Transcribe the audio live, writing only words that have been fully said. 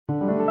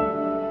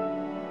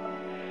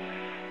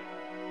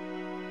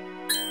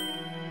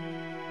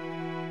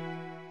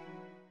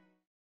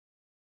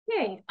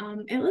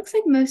It looks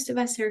like most of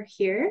us are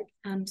here.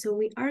 So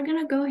we are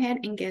gonna go ahead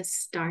and get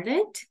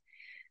started.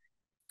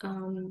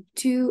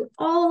 To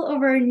all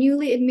of our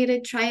newly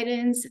admitted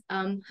Tridents,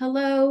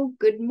 hello,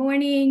 good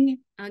morning,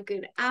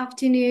 good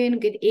afternoon,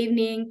 good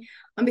evening.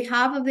 On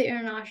behalf of the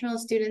International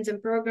Students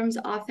and Programs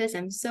Office,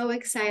 I'm so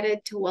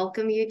excited to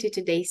welcome you to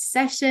today's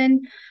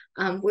session.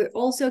 We're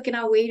also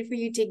gonna wait for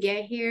you to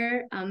get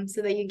here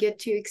so that you get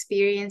to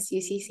experience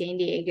UC San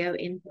Diego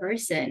in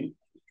person.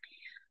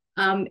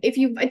 If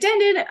you've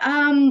attended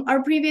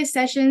our previous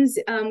sessions,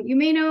 you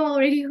may know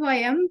already who I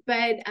am,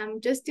 but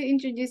just to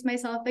introduce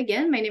myself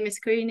again, my name is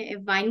Karina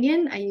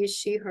Evanian. I use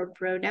she, her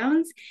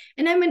pronouns,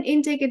 and I'm an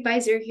intake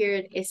advisor here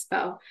at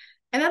ISPO.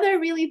 Another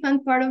really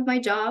fun part of my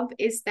job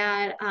is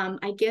that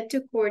I get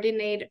to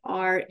coordinate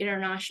our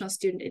International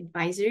Student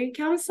Advisory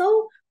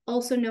Council,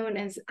 also known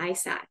as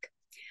ISAC.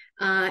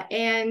 A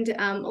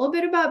little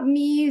bit about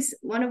me is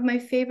one of my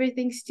favorite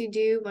things to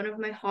do. One of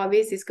my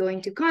hobbies is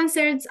going to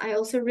concerts. I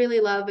also really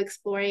love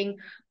exploring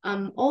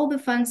all the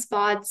fun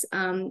spots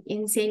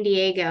in San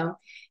Diego.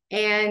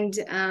 And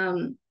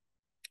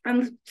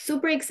I'm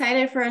super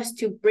excited for us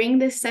to bring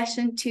this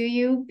session to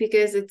you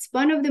because it's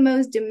one of the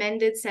most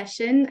demanded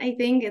session. I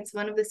think it's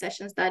one of the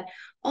sessions that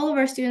all of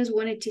our students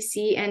wanted to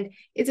see. And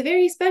it's a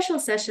very special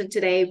session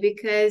today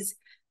because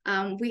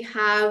we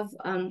have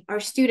our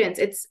students.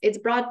 It's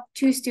brought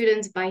to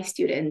students by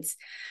students.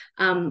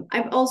 I'm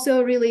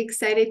also really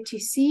excited to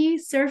see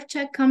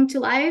SurfCheck come to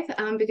life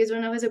because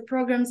when I was a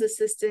programs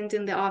assistant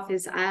in the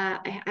office,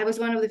 I was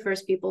one of the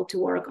first people to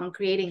work on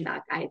creating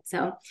that guide.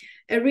 So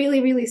a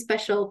really, really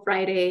special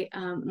Friday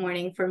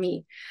morning for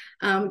me.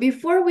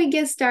 Before we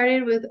get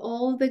started with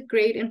all the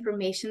great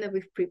information that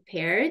we've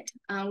prepared,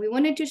 we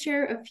wanted to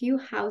share a few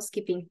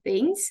housekeeping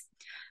things.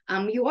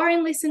 You are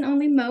in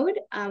listen-only mode,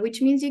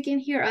 which means you can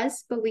hear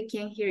us, but we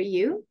can't hear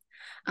you.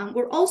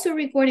 We're also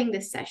recording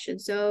this session.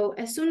 So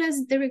as soon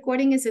as the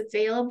recording is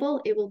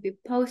available, it will be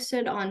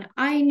posted on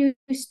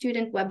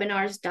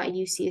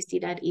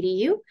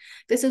inewstudentwebinars.ucsd.edu.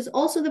 This is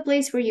also the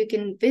place where you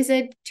can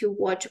visit to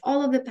watch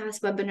all of the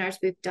past webinars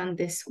we've done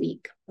this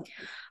week.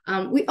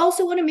 We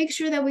also want to make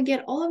sure that we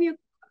get all of your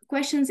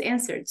questions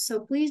answered.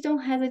 So please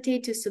don't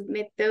hesitate to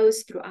submit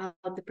those throughout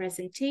the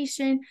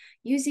presentation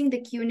using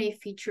the Q&A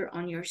feature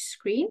on your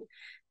screen.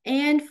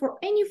 And for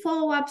any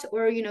follow-ups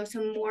or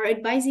some more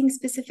advising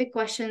specific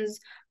questions,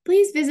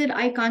 please visit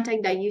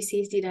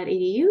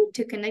icontact.ucsd.edu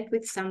to connect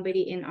with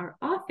somebody in our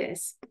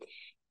office.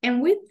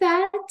 And with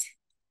that,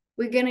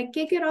 we're gonna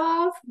kick it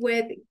off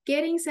with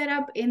getting set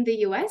up in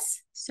the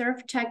US,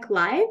 SurfCheck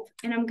Live,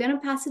 and I'm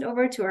gonna pass it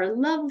over to our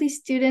lovely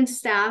student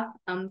staff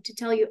to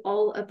tell you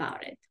all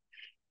about it.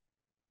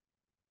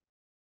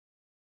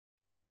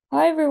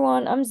 Hi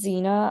everyone, I'm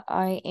Zena.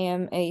 I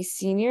am a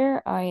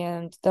senior. I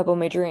am double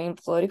majoring in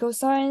political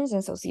science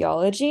and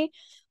sociology,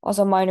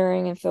 also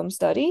minoring in film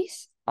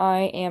studies.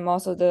 I am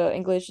also the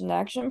English in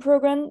Action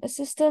program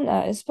assistant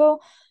at ISPO.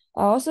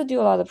 I also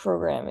do a lot of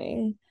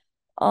programming.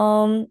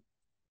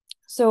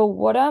 So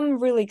what I'm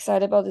really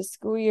excited about this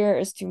school year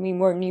is to meet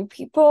more new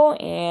people,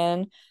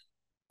 and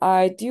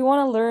I do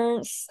want to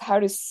learn how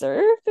to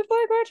surf before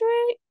I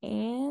graduate.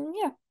 And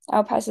yeah,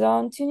 I'll pass it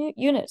on to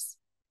Eunice.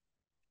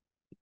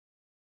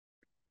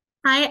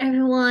 Hi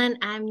everyone,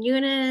 I'm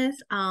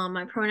Eunice.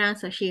 My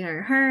pronouns are she,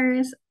 her,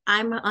 hers.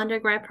 I'm an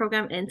undergrad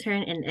program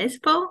intern in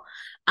ISPO.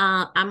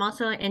 I'm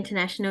also an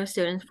international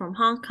student from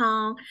Hong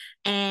Kong,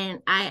 and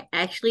I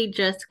actually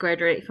just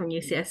graduated from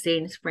UCSD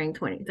in spring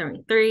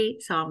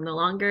 2023. So I'm no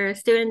longer a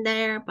student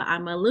there, but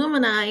I'm an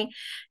alumni.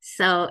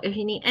 So if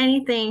you need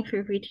anything,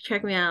 feel free to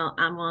check me out.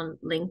 I'm on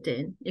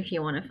LinkedIn if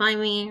you want to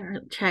find me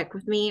or check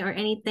with me or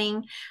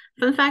anything.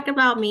 Fun fact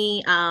about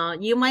me,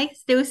 you might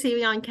still see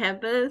me on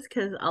campus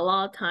because a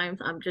lot of times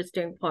I'm just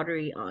doing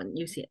pottery on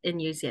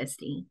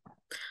UCSD.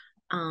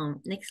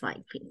 Next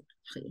slide,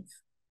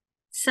 please.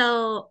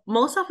 So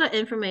most of the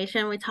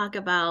information we talk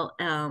about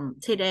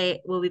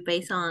today will be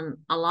based on,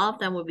 a lot of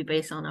them will be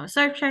based on our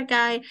SurfCheck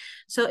guide.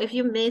 So if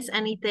you miss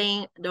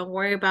anything, don't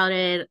worry about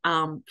it.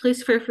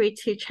 Please feel free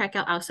to check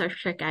out our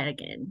SurfCheck guide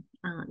again.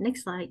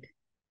 Next slide.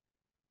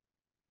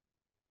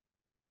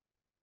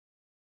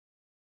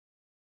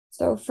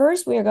 So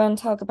first, we are going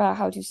to talk about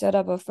how to set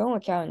up a phone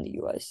account in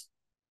the US.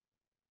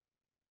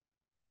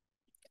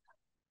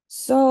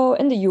 So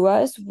in the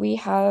US, we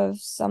have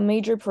some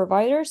major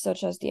providers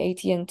such as the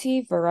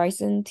AT&T,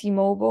 Verizon,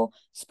 T-Mobile,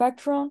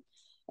 Spectrum,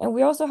 and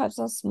we also have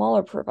some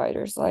smaller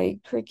providers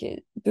like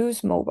Cricket,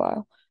 Boost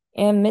Mobile,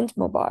 and Mint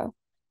Mobile.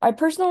 I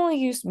personally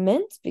use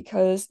Mint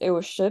because it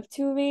was shipped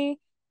to me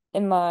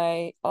in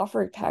my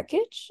offered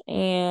package,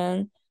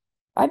 and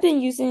I've been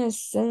using it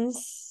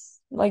since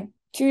like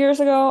 2 years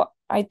ago.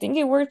 I think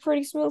it worked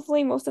pretty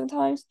smoothly most of the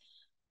times.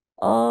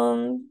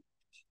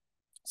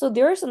 So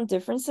there are some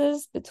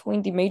differences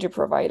between the major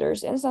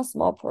providers and some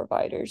small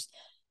providers.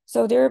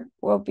 So there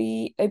will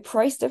be a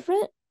price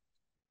difference.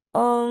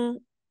 Um,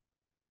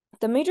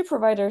 the major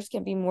providers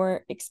can be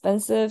more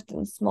expensive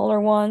than smaller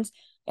ones,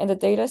 and the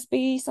data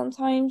speed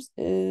sometimes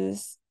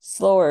is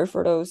slower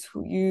for those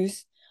who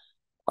use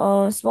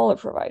smaller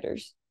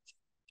providers.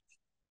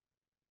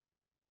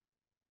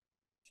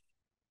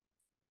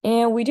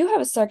 And we do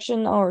have a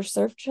section on our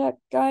surf check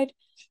guide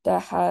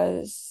that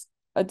has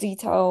a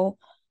detailed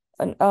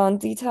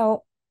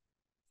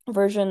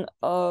version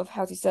of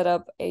how to set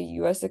up a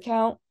US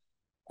account,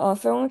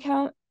 phone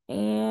account.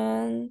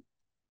 And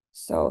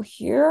so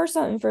here are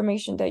some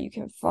information that you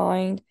can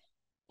find.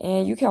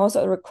 And you can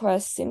also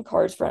request SIM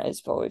cards from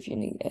ISPO if you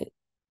need it.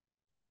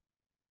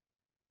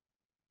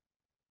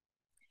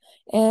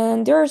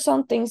 And there are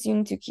some things you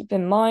need to keep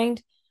in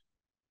mind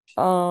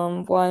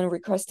when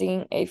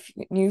requesting a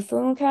new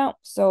phone account.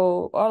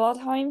 So a lot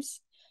of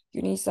times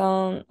you need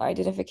some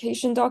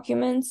identification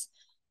documents.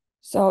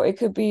 So it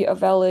could be a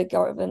valid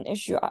government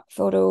issue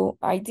photo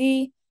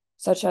ID,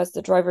 such as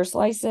the driver's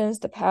license,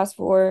 the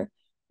passport,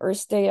 or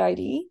state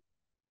ID.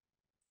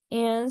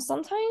 And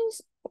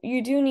sometimes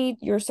you do need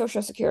your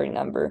social security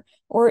number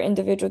or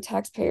individual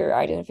taxpayer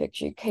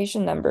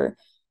identification number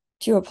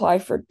to apply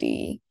for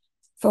the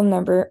phone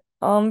number.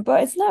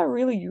 But it's not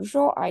really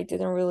usual. I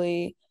didn't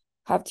really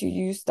have to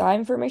use that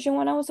information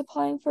when I was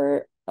applying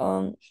for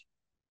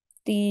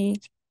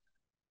the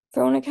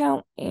phone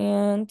account,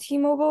 and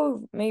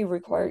T-Mobile may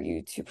require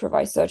you to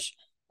provide such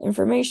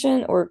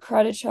information or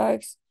credit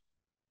checks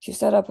to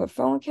set up a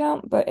phone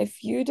account. But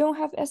if you don't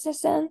have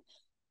SSN,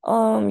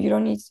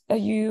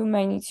 you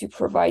might need to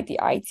provide the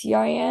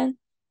ITIN.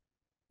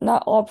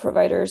 Not all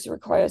providers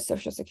require a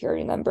social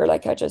security number,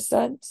 like I just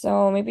said.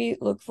 So maybe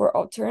look for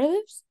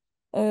alternatives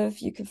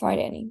if you can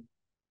find any.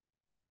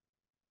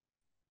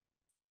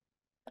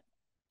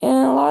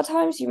 And a lot of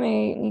times you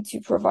may need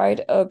to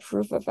provide a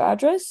proof of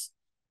address.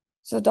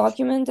 So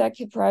document that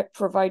can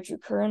provide your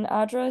current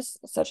address,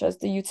 such as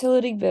the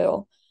utility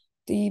bill,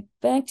 the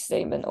bank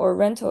statement, or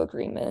rental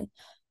agreement.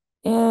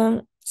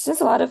 And since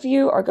a lot of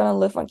you are going to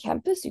live on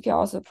campus, you can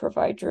also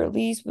provide your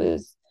lease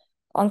with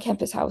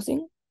on-campus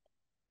housing.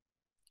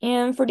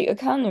 And for the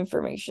account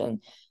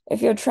information,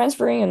 if you're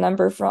transferring a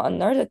number from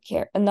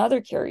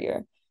another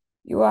carrier,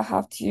 you will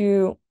have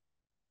to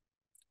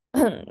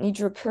need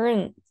your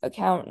current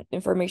account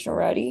information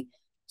ready,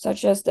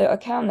 such as the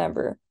account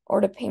number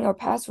or the PIN or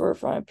password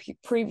from a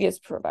previous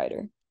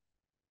provider.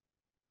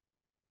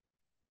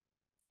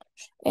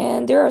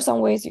 And there are some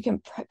ways you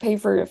can pay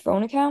for your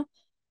phone account,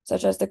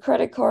 such as the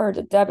credit card,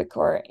 the debit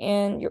card,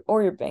 and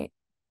your bank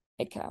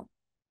account.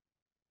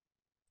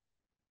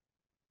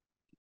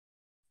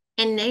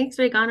 And next,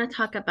 we're going to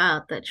talk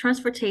about the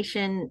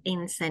transportation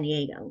in San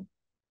Diego.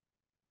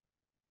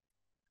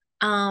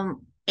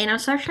 In our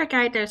social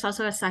guide, there's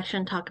also a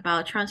section talk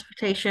about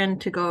transportation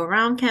to go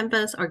around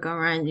campus or go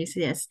around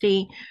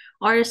UCSD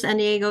or San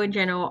Diego in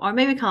general, or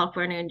maybe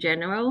California in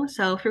general.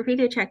 So feel free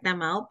to check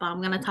them out, but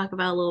I'm going to talk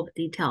about a little bit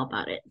detail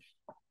about it.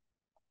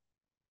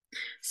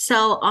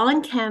 So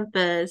on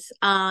campus,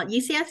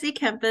 UCSD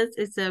campus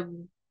is a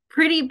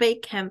pretty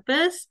big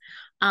campus.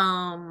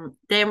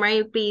 There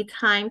might be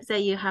times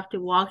that you have to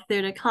walk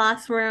through the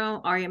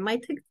classroom, or it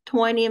might take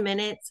 20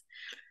 minutes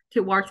to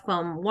walk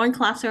from one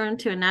classroom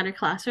to another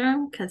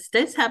classroom, because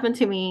this happened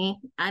to me.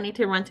 I need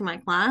to run to my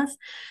class.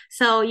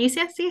 So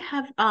UCSD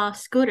have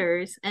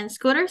scooters, and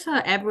scooters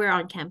are everywhere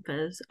on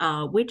campus,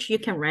 which you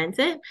can rent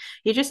it.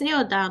 You just need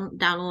to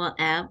download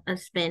an app, a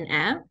spin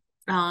app.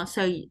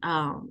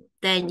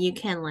 Then you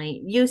can like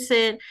use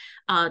it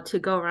to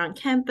go around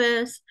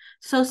campus.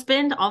 So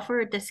spin offer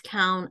a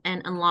discount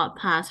and unlock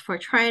pass for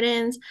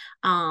Tridents.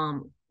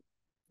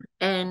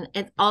 And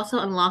it also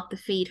unlocked the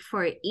fee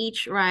for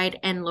each ride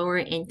and lower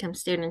income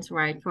students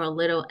ride for a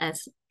little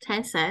as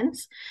 10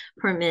 cents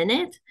per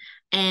minute.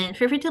 And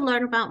feel free to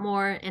learn about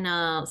more in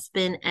a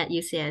spin at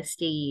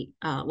UCSD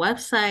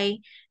website.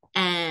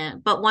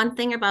 But one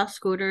thing about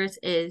scooters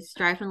is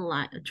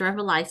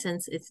driver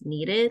license is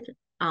needed.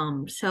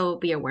 So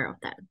be aware of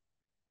that.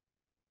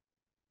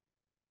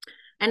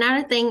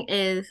 Another thing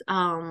is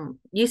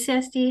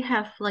UCSD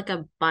have like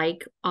a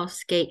bike or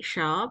skate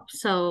shop.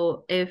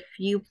 So if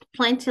you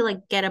plan to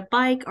like get a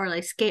bike or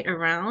like skate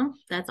around,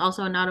 that's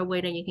also another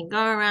way that you can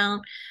go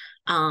around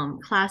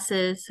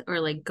classes or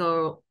like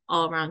go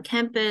all around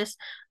campus.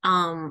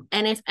 And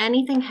if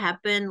anything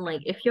happen,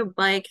 like if your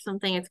bike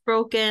something is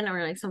broken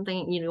or like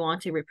something you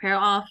want to repair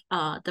off,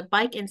 the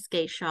bike and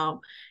skate shop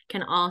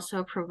can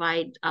also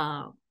provide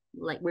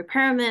like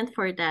repairment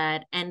for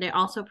that, and they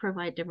also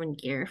provide different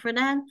gear for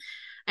that.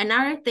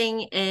 Another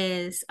thing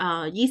is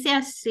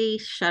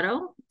UCSC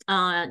shuttle.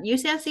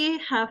 UCSC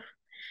have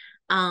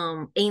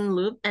in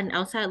loop and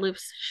outside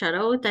loops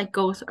shuttle that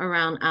goes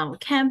around our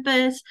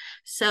campus.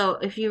 So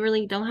if you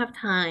really don't have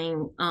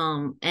time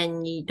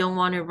and you don't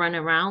want to run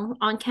around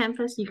on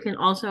campus, you can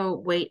also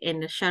wait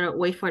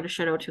for the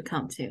shuttle to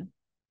come too.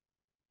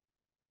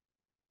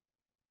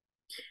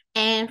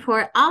 And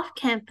for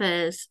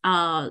off-campus,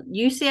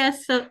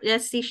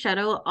 UCSC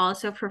shuttle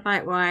also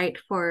provide ride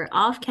for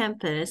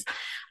off-campus.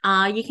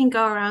 You can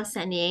go around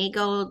San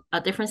Diego,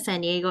 different San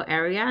Diego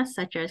areas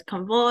such as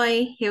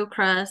Convoy,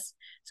 Hillcrest,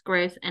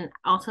 Squares, and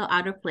also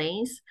other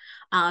places.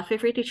 Feel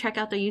free to check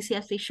out the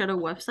UCSC shuttle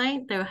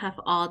website. They'll have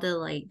all the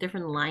like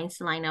different lines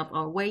lined up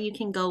or where you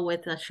can go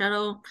with the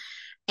shuttle.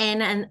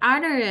 And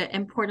another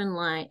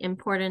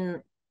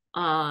important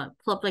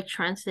public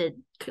transit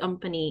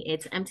company.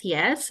 It's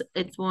MTS.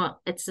 It's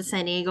the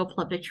San Diego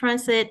Public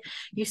Transit.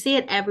 You see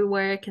it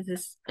everywhere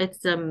because it's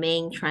the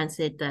main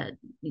transit that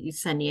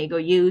San Diego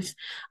use.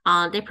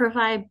 They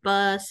provide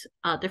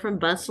different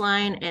bus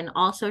line and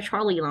also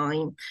trolley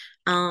line.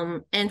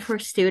 And for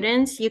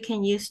students, you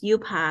can use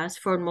UPass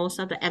for most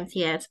of the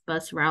MTS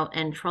bus route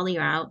and trolley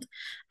route.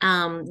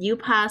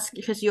 UPass,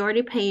 because you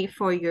already pay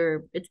for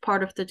it's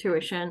part of the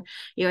tuition,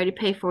 you already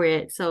pay for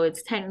it, so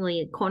it's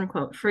technically quote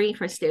unquote free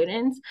for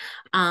students.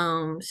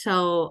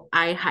 So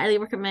I highly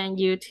recommend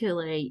you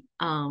to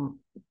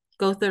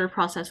go through the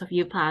process of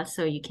UPass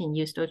so you can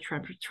use those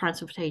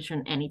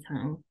transportation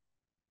anytime.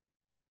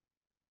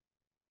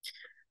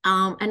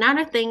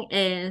 Another thing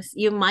is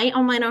you might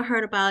or might not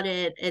heard about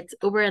it. It's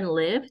Uber and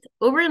Lyft.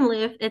 Uber and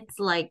Lyft, it's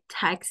like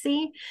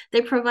taxi.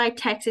 They provide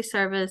taxi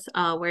service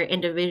where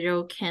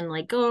individual can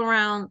like go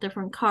around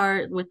different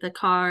car with the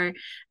car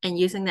and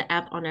using the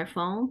app on their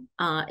phone.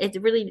 It's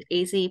a really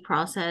easy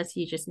process.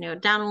 You just need to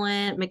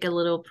download it, make a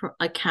little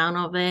account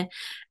of it,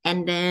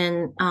 and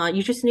then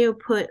you just need to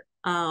put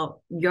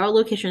your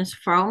locations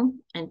from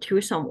and to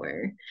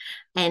somewhere,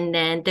 and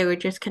then they would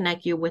just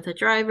connect you with a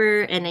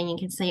driver, and then you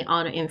can see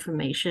all the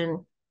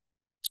information,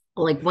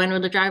 like when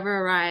will the driver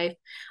arrive,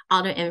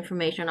 all the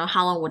information on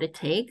how long would it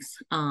takes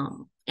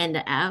in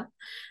the app.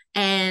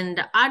 And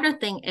the other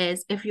thing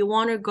is if you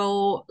want to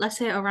go, let's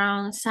say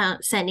around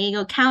San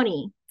Diego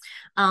County,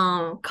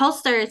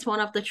 Coaster is one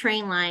of the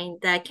train line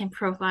that can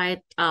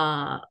provide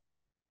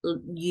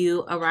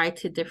you a ride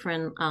to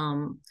different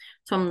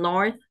from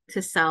north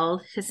to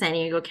south to San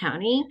Diego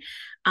County.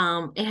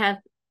 It has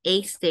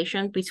 8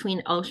 stations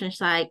between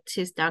Oceanside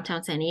to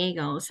downtown San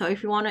Diego. So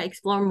if you want to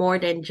explore more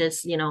than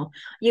just,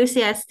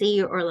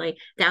 UCSD or like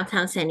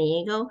downtown San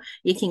Diego,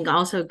 you can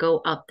also go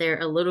up there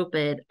a little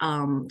bit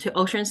to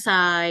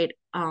Oceanside,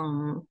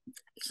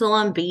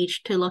 Solon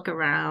Beach to look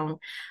around.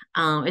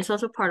 It's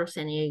also part of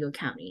San Diego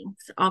County.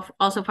 It's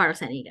also part of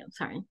San Diego,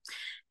 sorry.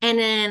 And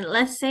then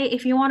let's say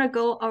if you want to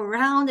go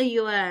around the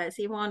US,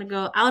 you want to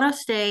go out of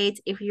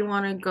state, if you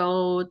want to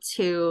go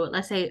to,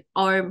 let's say,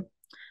 or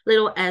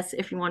little S,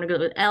 if you want to go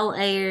to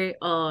LA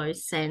or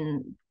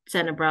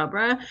Santa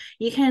Barbara,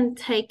 you can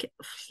take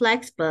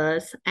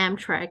FlexBus,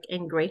 Amtrak,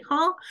 and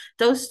Greyhound.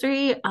 Those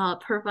three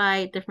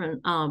provide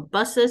different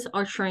buses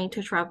or train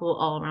to travel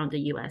all around the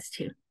US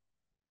too.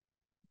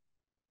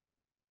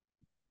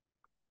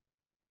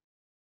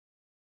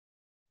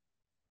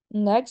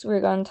 Next,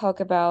 we're going to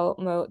talk about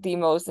the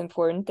most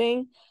important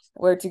thing,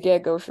 where to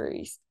get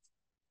groceries.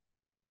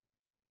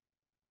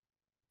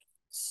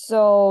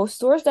 So,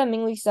 stores that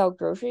mainly sell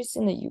groceries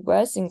in the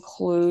US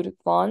include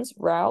Vons,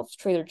 Ralph's,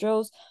 Trader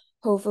Joe's,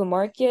 Whole Food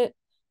Market,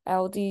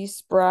 Aldi,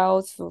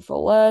 Sprouts, Food for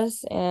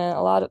Less, and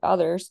a lot of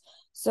others.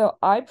 So,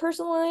 I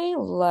personally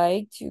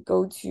like to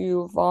go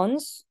to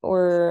Vons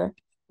or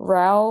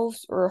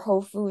Ralph's or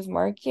Whole Foods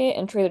Market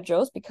and Trader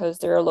Joe's because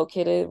they're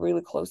located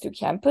really close to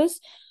campus.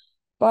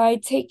 By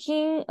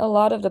taking a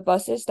lot of the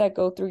buses that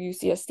go through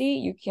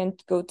UCSD, you can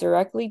go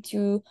directly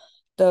to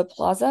the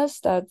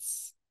plazas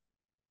that's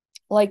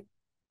like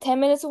 10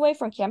 minutes away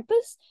from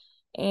campus,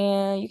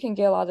 and you can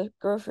get a lot of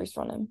groceries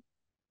from them.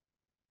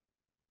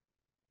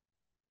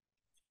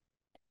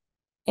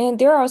 And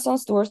there are some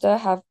stores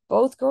that have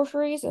both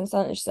groceries and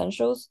some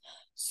essentials.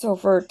 So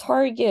for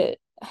Target,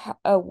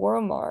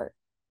 Walmart,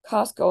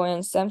 Costco,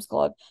 and Sam's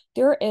Club,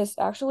 there is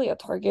actually a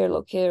Target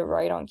located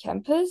right on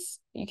campus.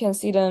 You can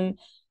see them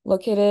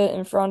located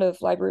in front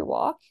of Library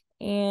Walk.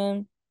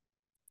 And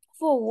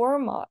for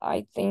Walmart,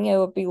 I think it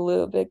would be a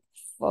little bit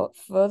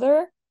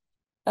further,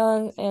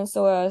 and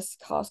so as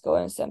Costco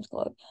and Sam's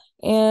Club.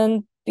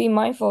 And be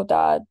mindful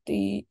that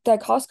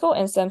Costco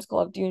and Sam's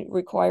Club do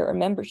require a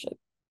membership.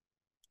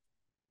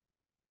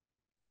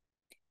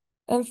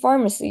 And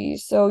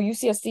pharmacies. So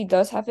UCSD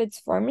does have its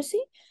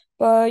pharmacy,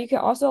 but you can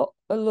also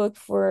look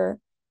for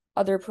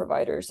other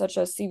providers such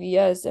as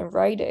CVS and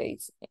Rite Aid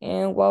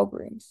and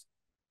Walgreens.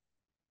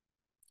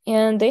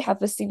 And they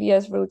have a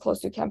CVS really close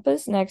to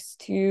campus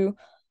next to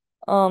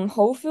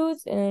Whole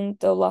Foods in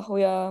the La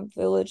Jolla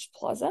Village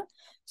Plaza.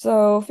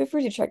 So feel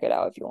free to check it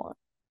out if you want.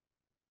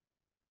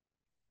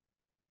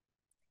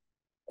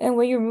 And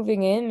when you're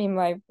moving in, you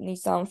might need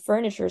some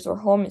furniture or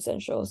home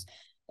essentials.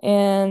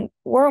 And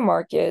World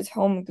Market,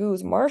 Home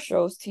Goods,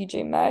 Marshalls,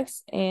 TJ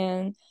Maxx,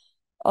 and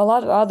a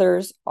lot of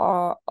others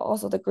are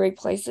also the great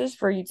places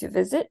for you to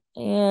visit.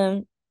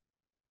 And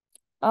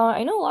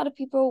I know a lot of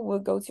people will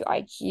go to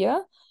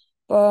IKEA,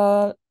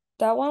 but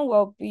that one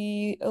will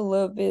be a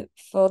little bit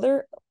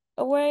further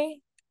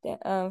away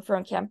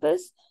from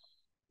campus.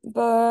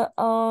 But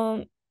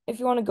if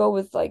you want to go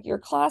with like your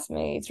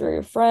classmates or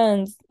your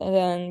friends, and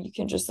then you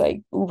can just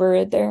like Uber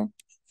it there,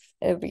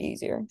 it'll be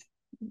easier.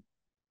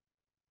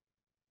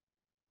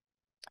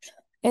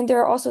 And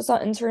there are also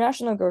some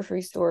international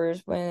grocery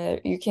stores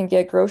where you can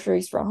get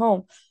groceries from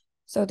home.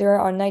 So there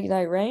are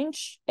 99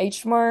 Ranch,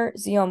 H Mart,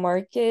 Zion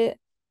Market,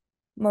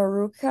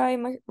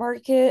 Marukai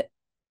Market,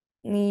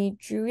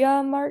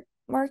 Nijuya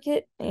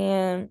Market,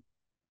 and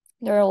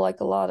there are like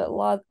a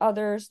lot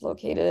others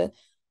located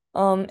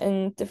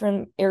in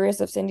different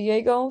areas of San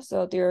Diego.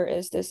 So there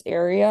is this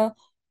area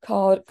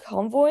called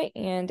Convoy,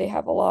 and they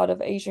have a lot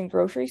of Asian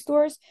grocery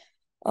stores.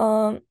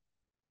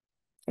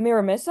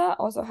 Mira Mesa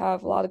also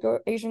have a lot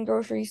of Asian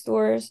grocery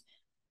stores.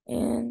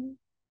 And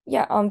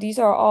yeah, these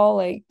are all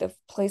like the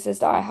places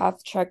that I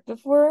have checked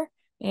before,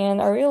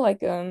 and I really like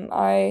them.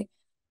 I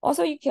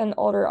also you can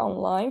order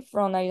online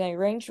from 99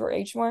 Range or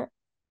H Mart.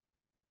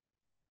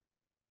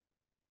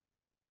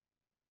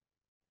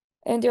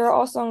 And there are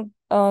also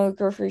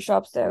grocery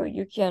shops that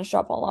you can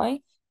shop online,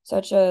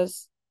 such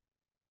as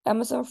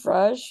Amazon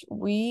Fresh,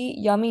 We,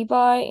 Yummy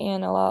Buy,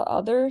 and a lot of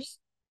others.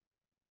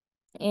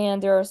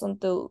 And there are some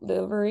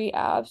delivery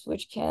apps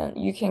which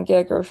you can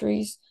get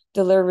groceries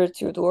delivered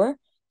to your door,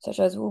 such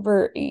as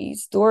Uber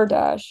Eats,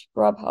 DoorDash,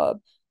 Grubhub,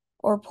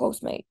 or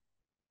Postmate.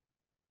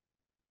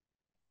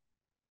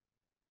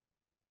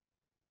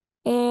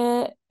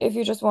 And if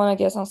you just want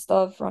to get some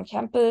stuff from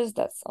campus,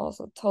 that's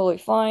also totally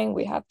fine.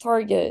 We have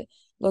Target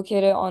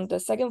located on the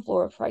second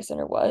floor of Price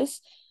Center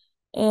West.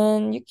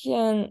 And you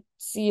can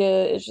see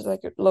it, it's just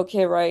like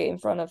located right in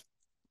front of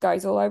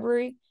Geisel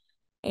Library.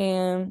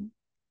 And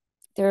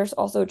there's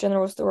also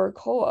General Store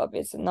Co-op.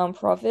 It's a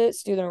nonprofit,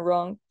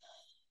 student-run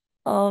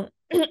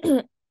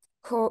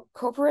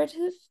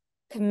cooperative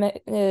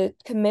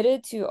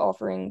committed to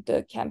offering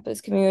the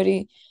campus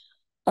community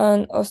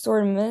an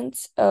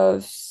assortment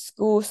of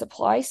school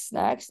supplies,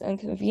 snacks, and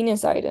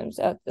convenience items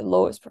at the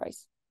lowest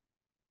price.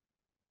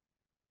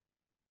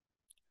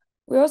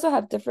 We also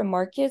have different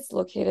markets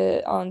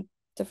located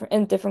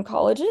in different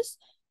colleges,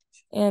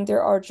 and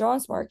there are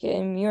John's Market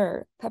in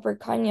Muir, Pepper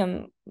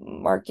Canyon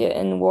Market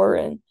in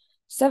Warren,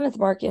 Seventh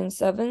Market in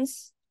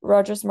Sevens,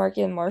 Rogers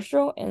Market in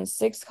Marshall, and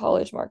Sixth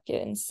College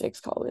Market in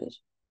Sixth College.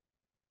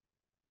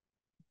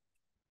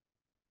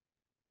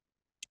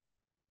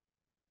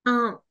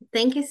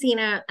 Thank you,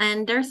 Sina.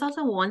 And there's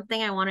also one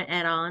thing I want to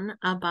add on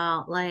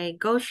about like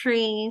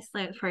groceries,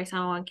 like for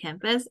example on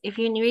campus. If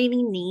you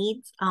really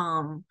need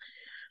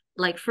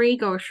like free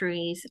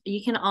groceries,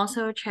 you can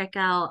also check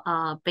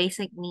out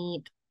Basic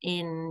Need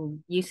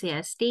in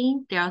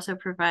UCSD. They also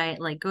provide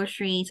like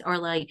groceries, or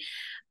like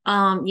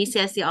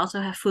UCSD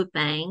also have food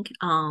bank.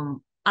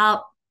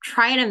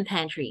 Trident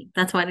Pantry,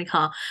 that's what they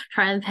call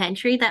Trident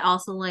Pantry, that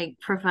also like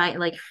provide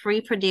like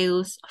free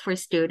produce for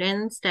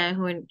students that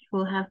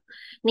who have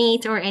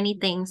needs or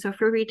anything. So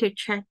feel free to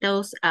check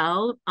those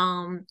out.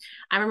 I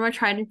remember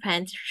Trident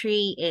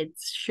Pantry, it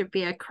should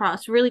be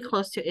across really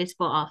close to ISPO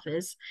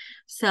office.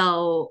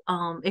 So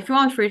if you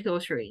want free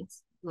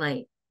groceries,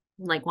 like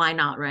why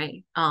not,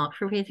 right?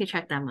 Feel free to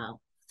check them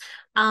out.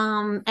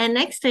 And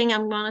next thing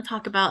I'm gonna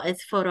talk about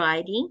is photo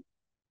ID.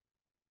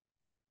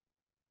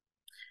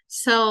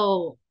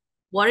 So,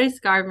 what is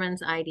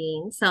government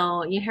ID?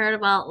 So, you heard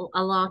about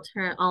a lot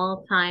of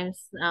all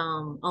times,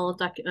 all of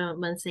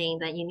documents saying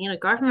that you need a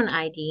government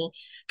ID.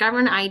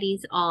 Government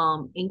IDs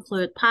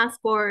include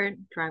passport,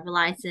 driver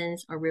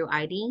license, or real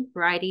ID.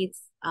 Real ID is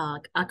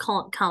a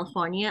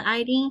California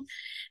ID,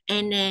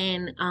 and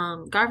then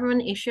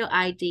government issue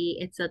ID.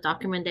 It's a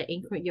document that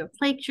include your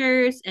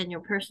pictures and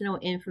your personal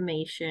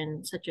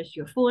information, such as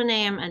your full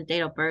name and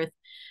date of birth,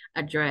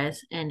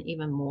 address, and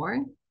even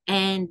more.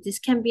 And this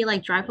can be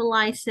like driver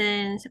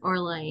license or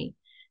like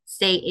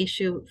state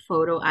issued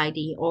photo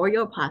ID or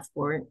your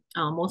passport.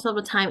 Most of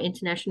the time,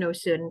 international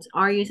students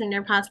are using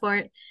their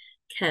passport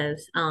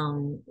because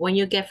when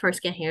you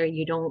first get here,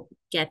 you don't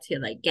get to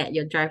like get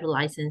your driver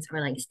license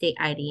or like state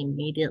ID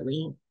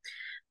immediately.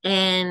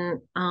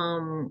 And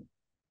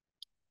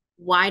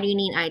why do you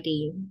need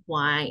ID?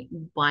 Why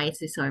is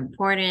this so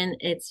important?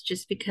 It's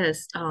just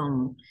because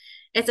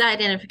it's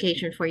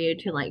identification for you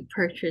to like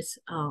purchase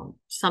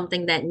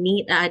something that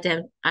need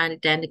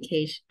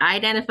identification.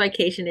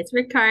 It's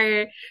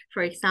required.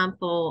 For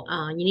example,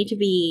 you need to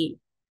be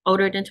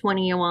older than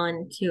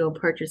 21 to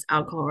purchase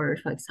alcohol,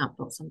 for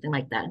example, something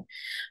like that.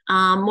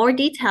 More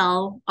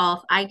detail of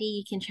ID,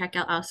 you can check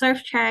out our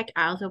surf check.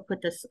 I also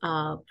put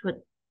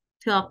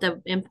two of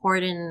the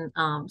important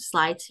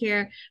slides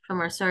here from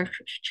our search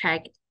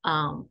check.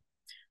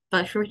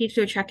 But for you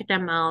to check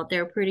them out,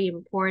 they're pretty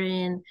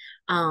important.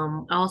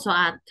 Also,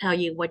 I'll tell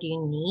you what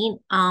you need.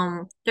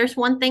 There's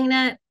one thing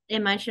that it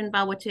mentioned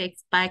about what to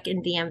expect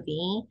in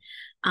DMV.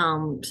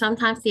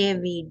 Sometimes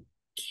DMV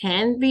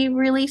can be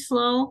really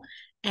slow,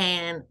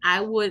 and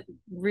I would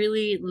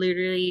really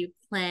literally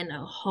plan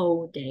a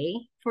whole day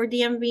for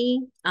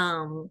DMV.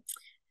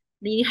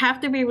 You have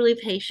to be really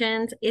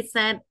patient. It's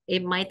that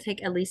it might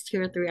take at least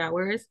 2 or 3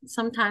 hours.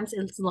 Sometimes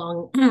it's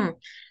long.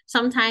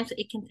 Sometimes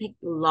it can take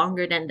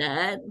longer than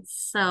that.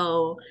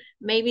 So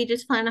maybe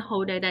just plan a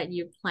whole day that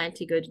you plan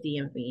to go to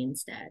DMV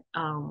instead.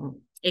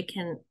 It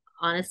can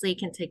honestly, it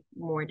can take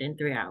more than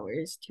 3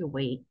 hours to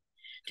wait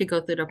to go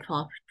through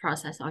the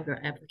process of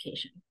your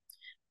application.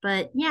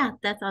 But yeah,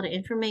 that's all the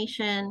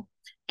information.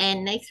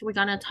 And next, we're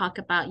gonna talk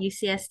about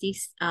UCSD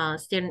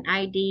student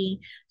ID.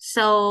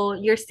 So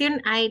your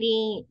student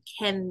ID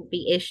can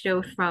be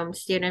issued from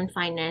Student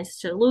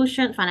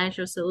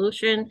Financial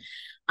Solution.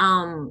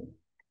 Um,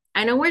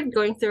 I know we're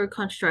going through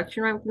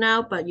construction right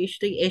now, but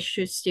usually it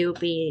should still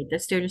be the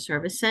student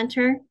service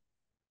center.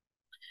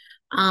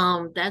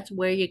 That's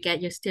where you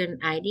get your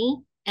student ID.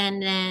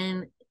 And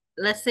then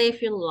let's say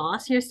if you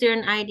lost your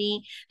student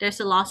ID, there's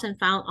a lost and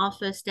found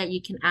office that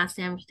you can ask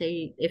them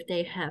if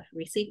they have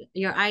received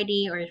your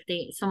ID, or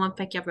if someone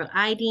picked up your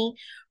ID,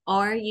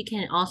 or you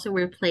can also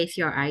replace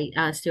your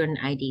student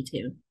ID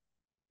too.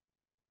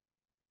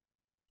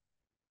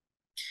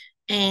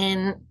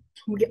 And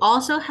we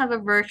also have a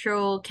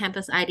virtual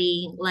campus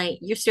ID. Like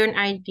your student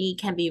ID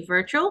can be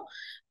virtual.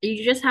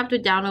 You just have to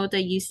download the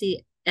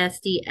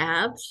UCSD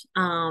apps,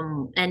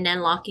 and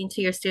then log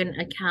into your student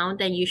account.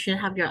 Then you should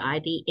have your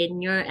ID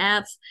in your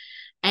apps.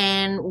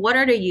 And what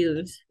are the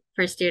use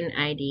for student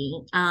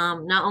ID?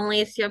 Not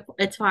only is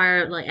it's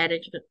for like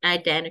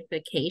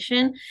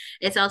identification,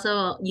 it's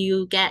also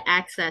you get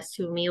access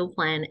to meal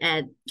plan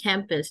at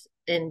campus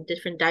in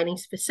different dining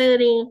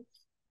facility,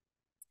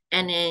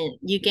 and then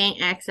you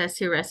gain access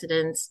to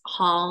residence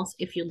halls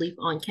if you live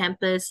on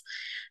campus,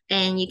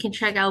 and you can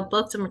check out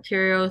books and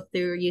material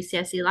through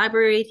UCSC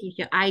libraries with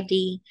your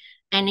ID,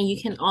 and then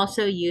you can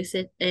also use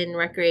it in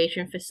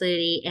recreation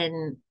facility.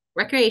 And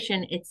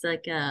recreation, it's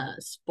like a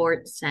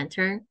sports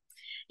center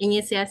in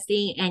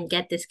UCSD, and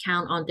get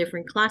discount on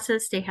different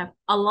classes. They have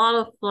a lot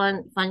of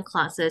fun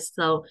classes,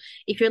 so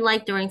if you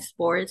like doing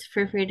sports,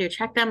 feel free to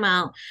check them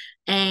out.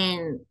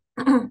 And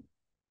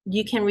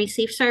you can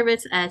receive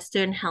service as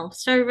student health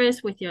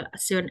service with your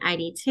student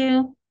ID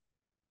too.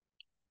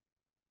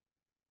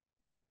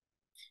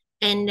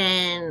 And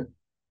then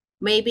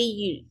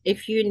maybe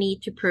if you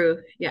need to prove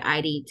your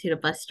ID to the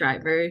bus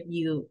driver,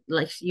 you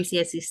like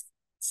UCSC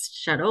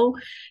shuttle,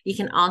 you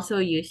can also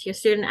use your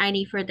student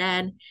ID for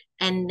that.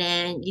 And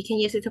then you can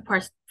use it to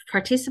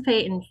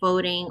participate in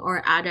voting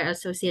or other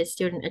associate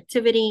student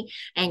activity,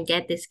 and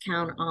get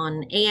discount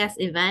on AS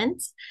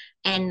events,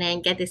 and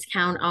then get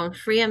discount on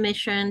free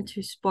admission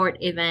to sport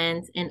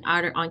events and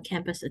other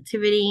on-campus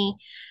activity,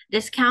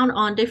 discount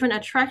on different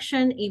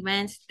attraction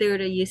events through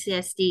the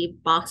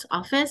UCSD box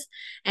office,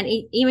 and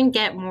even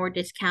get more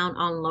discount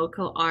on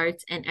local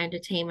arts and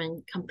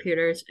entertainment,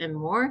 computers, and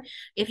more.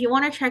 If you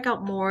want to check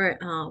out more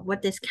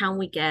what discount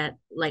we get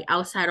like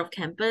outside of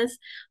campus,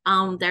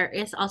 there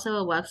is also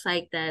a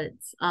website that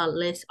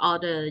lists all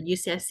the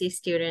UCSC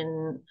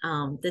student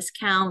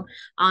discount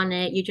on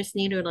it. You just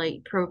need to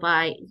like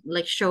provide,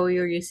 like show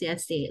your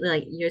UCSC,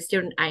 like your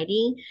student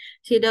ID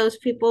to those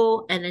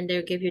people, and then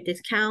they'll give you a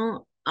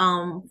discount.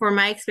 For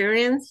my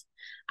experience,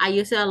 I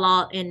use it a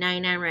lot in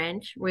 99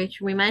 Ranch, which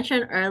we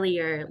mentioned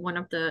earlier, one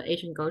of the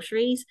Asian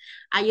groceries.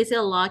 I use it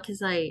a lot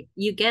because like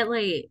you get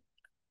like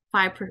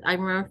 5%, I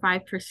remember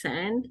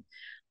 5%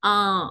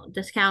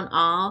 discount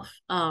off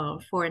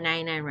for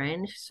 99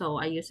 Ranch. So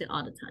I use it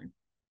all the time.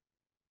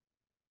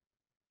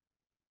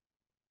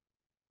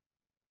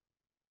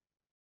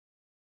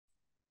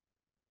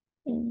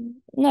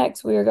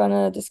 Next, we are going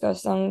to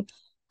discuss some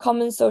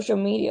common social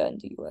media in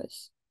the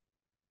US.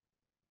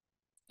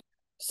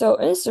 So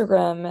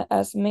Instagram,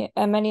 as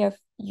many of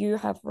you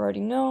have already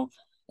know,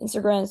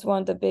 Instagram is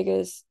one of the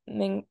biggest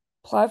main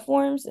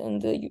platforms in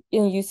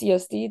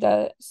UCSD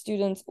that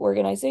students,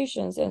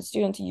 organizations, and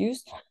students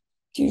use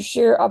to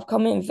share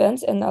upcoming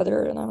events and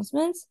other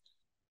announcements.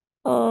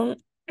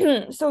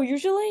 So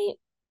usually,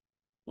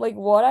 like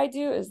what I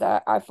do is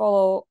that I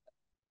follow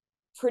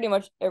pretty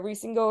much every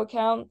single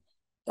account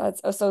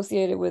that's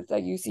associated with the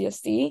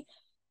UCSD,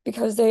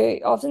 because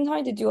they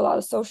oftentimes they do a lot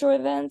of social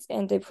events,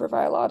 and they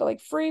provide a lot of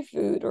like free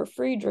food or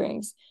free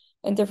drinks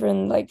and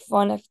different like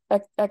fun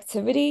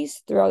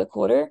activities throughout the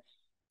quarter.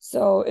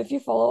 So if you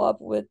follow up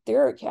with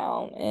their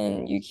account,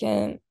 and you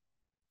can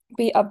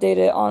be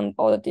updated on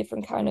all the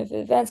different kind of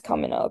events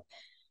coming up.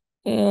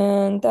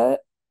 And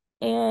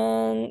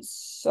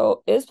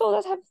so ISPO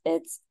does have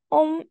its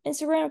own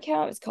Instagram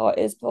account. It's called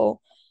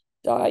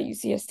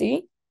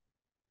ispo.ucsd.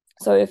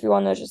 So if you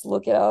want to just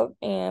look it up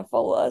and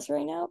follow us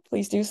right now,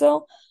 please do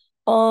so.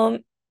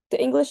 The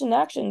English in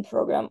Action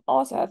program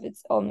also have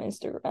its own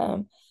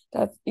Instagram.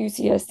 That's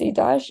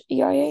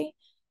UCSD-EIA.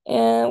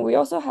 And we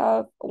also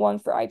have one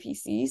for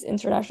IPCs,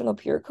 International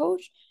Peer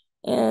Coach.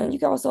 And you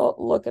can also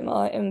look them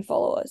up and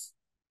follow us.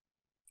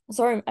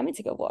 Sorry, I'm gonna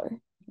take a water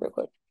real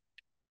quick.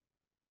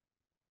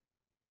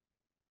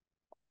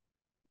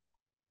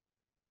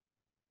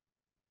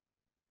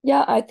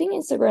 Yeah, I think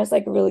Instagram is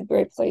like a really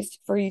great place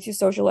for you to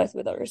socialize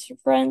with other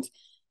friends.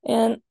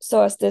 And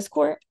so as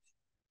Discord.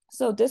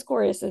 So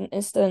Discord is an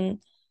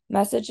instant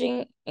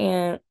messaging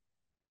and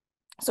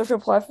social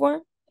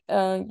platform.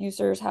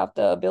 Users have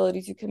the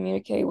ability to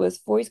communicate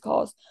with voice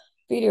calls,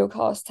 video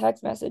calls,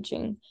 text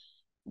messaging,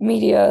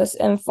 medias,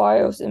 and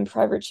files in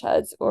private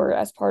chats, or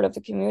as part of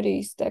the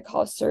communities that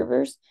cause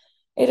servers.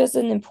 It is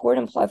an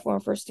important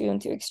platform for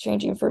students to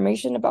exchange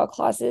information about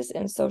classes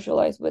and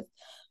socialize with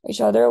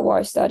each other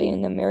while studying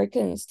in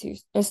American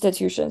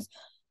institutions.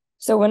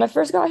 So when I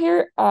first got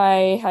here,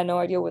 I had no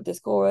idea what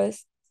Discord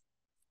was.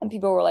 And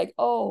people were like,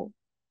 "Oh,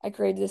 I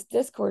created this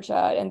Discord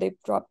chat," and they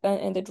dropped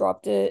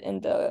it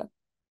in the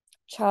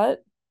chat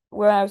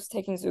where I was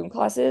taking Zoom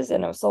classes,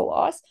 and I was so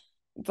lost.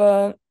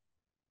 But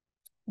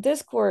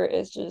Discord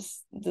is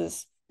just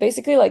this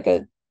basically like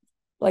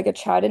a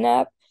chatting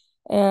app,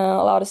 and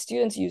a lot of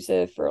students use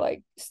it for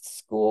like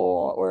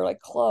school or like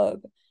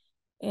club,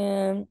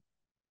 and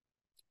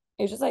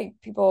it's just like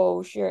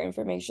people share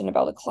information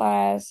about the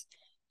class,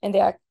 and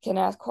they can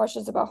ask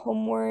questions about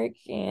homework,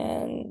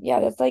 and yeah,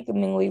 that's like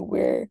mainly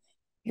where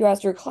you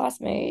ask your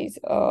classmates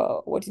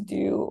what to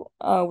do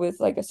with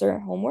like a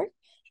certain homework.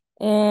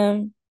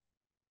 And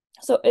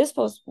so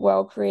ISPOs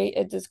will create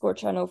a Discord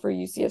channel for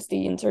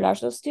UCSD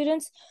international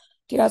students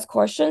to ask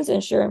questions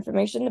and share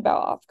information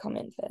about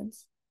upcoming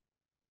events.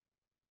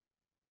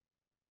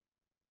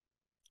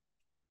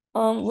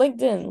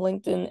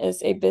 LinkedIn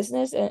is a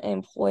business and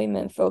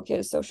employment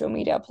focused social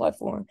media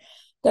platform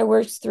that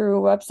works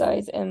through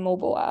websites and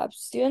mobile apps.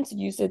 Students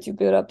use it to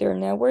build up their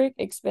network,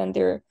 expand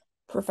their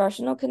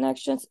professional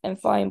connections, and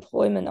find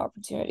employment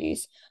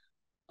opportunities.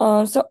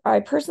 So I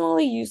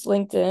personally use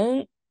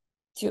LinkedIn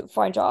to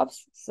find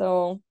jobs.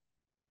 So,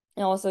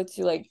 and also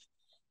to like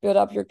build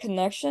up your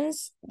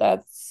connections.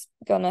 That's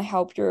gonna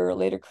help your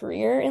later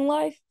career in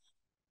life.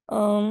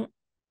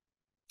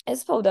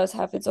 ISPO does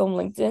have its own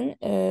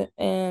LinkedIn,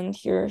 and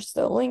here's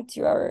the link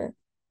to our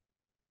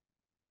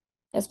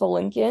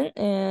ISPO LinkedIn,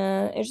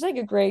 and it's like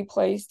a great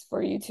place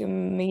for you to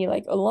meet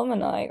like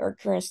alumni or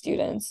current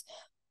students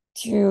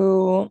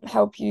to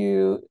help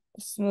you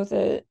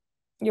smooth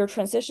your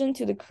transition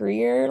to the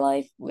career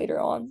life later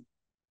on.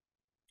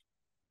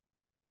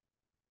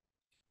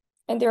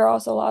 And there are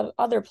also a lot of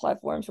other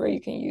platforms where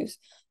you can use,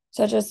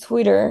 such as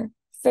Twitter,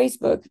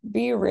 Facebook,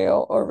 Be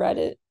Real, or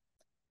Reddit.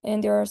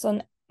 And there are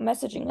some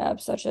messaging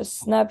apps such as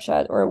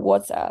Snapchat or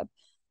WhatsApp.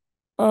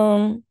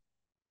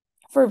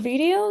 For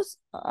videos,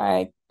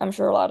 I'm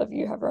sure a lot of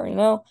you have already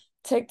know,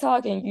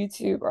 TikTok and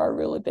YouTube are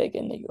really big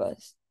in the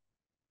US.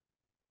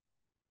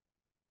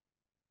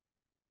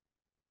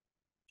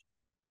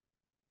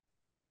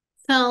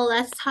 So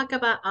let's talk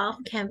about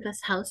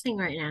off-campus housing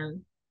right now.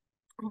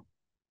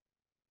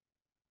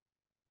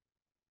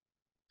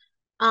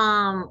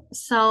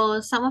 So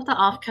some of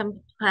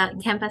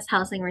the campus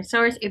housing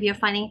resource, if you're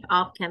finding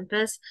off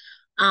campus,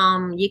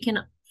 you can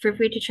feel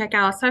free to check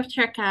out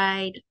self-check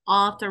guide.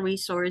 All of the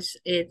resource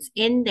it's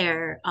in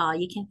there.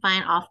 You can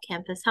find off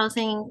campus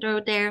housing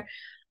through there.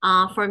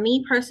 For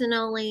me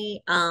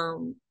personally,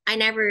 I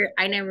never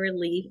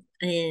leave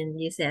in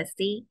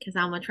UCSD because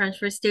I'm a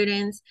transfer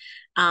student.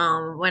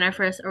 When I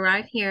first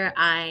arrived here,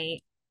 I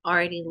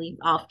already leave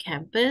off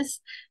campus,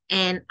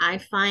 and I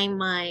find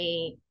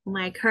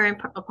my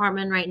current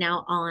apartment right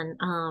now on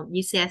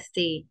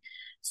UCSD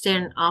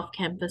student off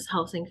campus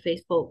housing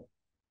Facebook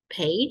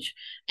page,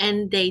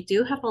 and they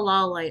do have a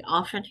lot of like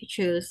option to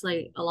choose.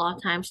 Like a lot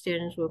of times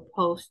students will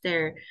post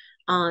their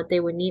they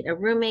would need a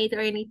roommate or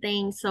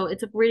anything, so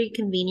it's a pretty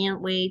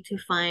convenient way to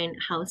find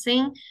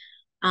housing.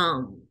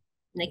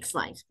 Next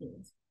slide,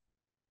 please.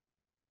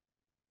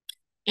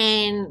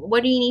 And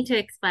what do you need to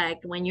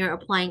expect when you're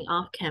applying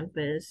off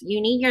campus? You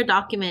need your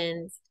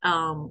documents.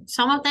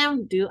 Some of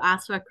them do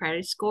ask for a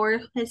credit score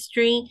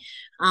history.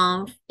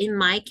 In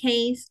my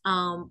case,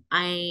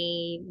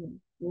 I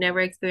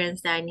never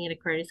experienced that I need a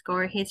credit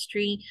score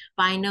history,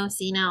 but I know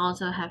Sina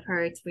also have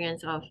her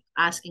experience of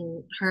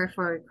asking her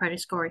for a credit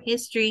score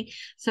history.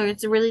 So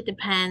it really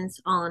depends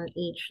on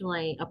each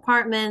like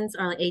apartments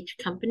or like, each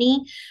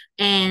company.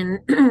 And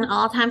a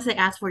lot of times they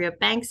ask for your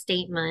bank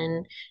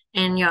statement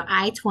and your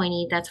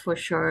I-20, that's for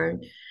sure.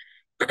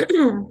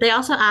 They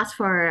also ask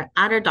for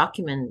other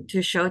document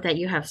to show that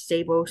you have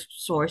stable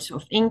source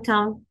of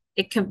income.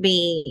 It could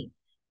be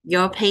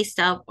your pay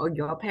stub or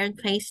your parent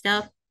pay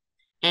stub.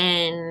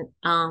 And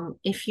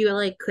if you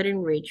like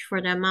couldn't reach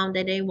for the amount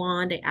that they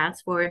want,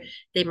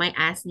 they might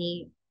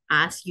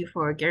ask you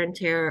for a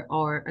guarantor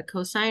or a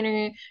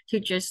cosigner to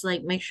just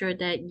like make sure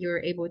that you're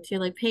able to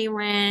like pay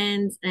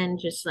rent, and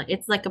just like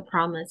it's like a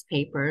promise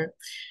paper.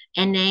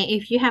 And then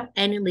if you have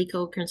any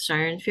legal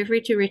concern, feel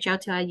free to reach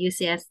out to our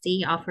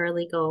UCSD offer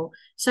legal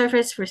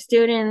service for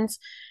students.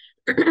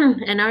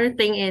 Another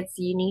thing is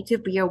you need to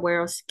be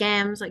aware of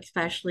scams, like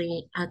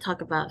especially I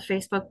talk about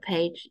Facebook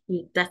page.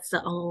 That's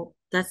the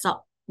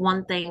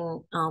one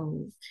thing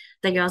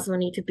that you also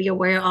need to be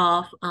aware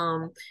of.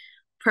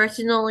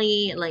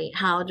 Personally, like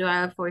how do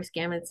I avoid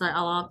scam? It's like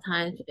a lot of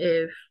times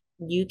if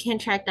you can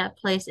check that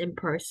place in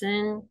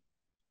person,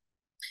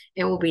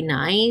 it will be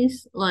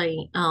nice. Like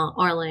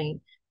or like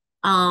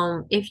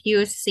if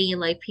you see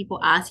like people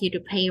ask you to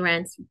pay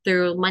rent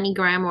through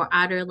MoneyGram or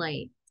other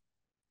like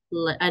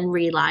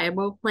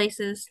unreliable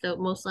places, so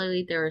most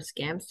likely there are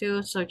scams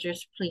too, so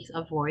just please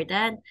avoid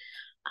that.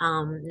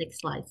 Next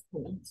slide,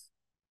 please.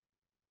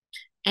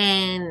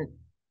 And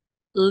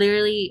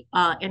literally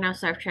in our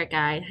self-check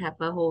guide have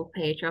a whole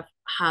page of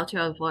how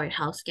to avoid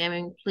house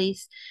scamming.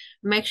 Please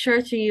make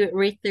sure to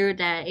read through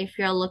that. If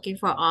you're looking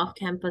for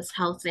off-campus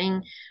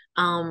housing,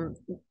 um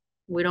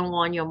we don't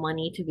want your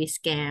money to be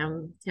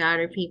scammed to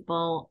other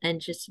people,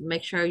 and just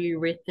make sure you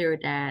read through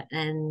that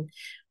and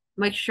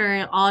make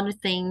sure all the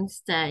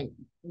things that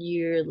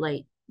you're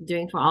like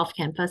doing for off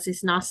campus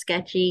is not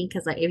sketchy.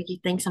 Because like if you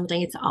think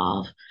something is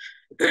off,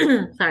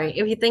 sorry,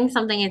 if you think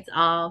something is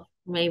off,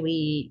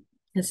 maybe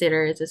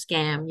consider as a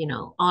scam,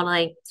 or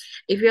like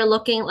if you're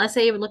looking, let's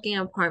say you're looking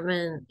at an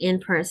apartment in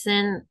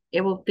person,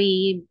 it will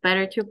be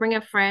better to bring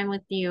a friend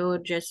with you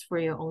just for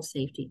your own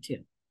safety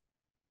too.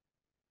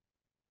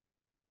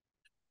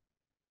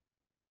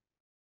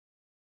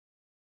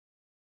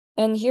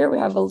 And here we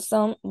have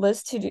some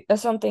list to do,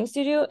 some things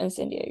to do in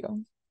San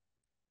Diego.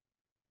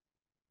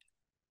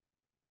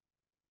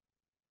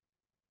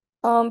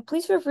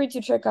 Please feel free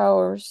to check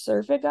our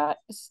surfing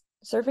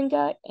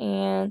guide,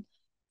 and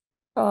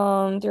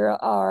there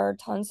are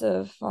tons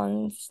of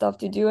fun stuff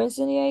to do in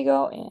San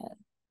Diego, and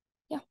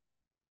yeah.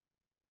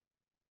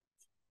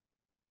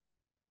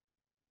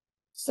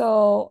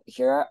 So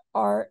here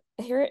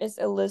is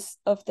a list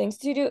of things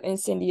to do in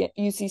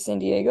UC San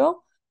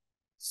Diego.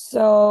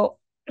 So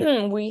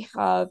we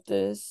have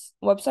this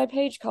website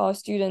page called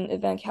Student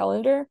Event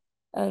Calendar,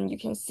 and you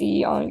can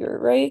see on your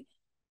right,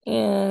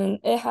 and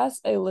it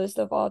has a list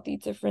of all the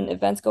different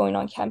events going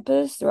on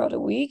campus throughout the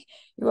week.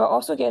 You will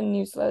also get a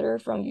newsletter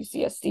from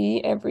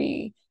UCSD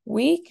every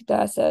week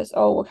that says,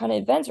 oh, what kind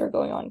of events are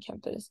going on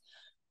campus.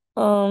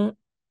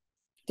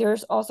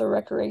 There's also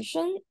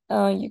recreation.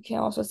 You can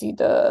also see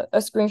a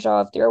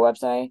screenshot of their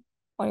website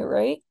on your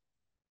right.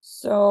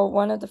 So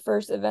one of the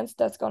first events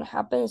that's gonna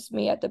happen is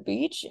me at the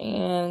beach,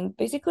 and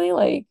basically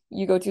like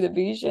you go to the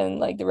beach and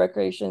like the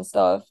recreation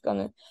stuff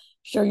gonna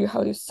show you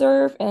how to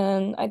surf.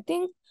 And I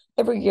think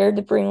every year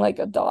they bring like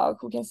a dog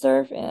who can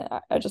surf, and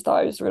I just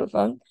thought it was really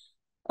fun.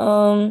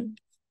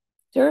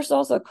 There's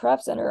also a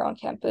craft center on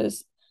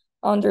campus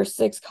under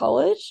 6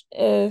 College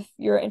if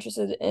you're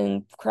interested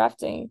in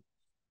crafting.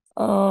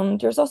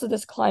 There's also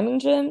this climbing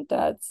gym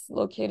that's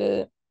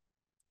located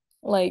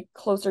like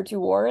closer to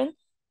Warren,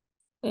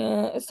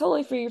 and it's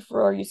totally free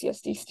for our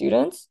UCSD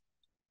students.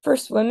 For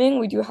swimming,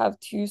 we do have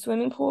 2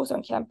 swimming pools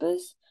on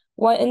campus,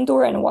 one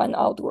indoor and one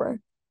outdoor.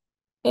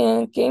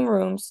 And game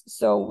rooms,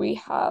 so we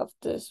have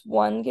this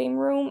one game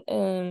room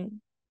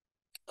in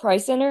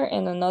Price Center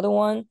and another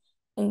one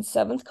in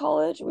 7th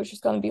College, which is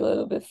going to be a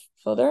little bit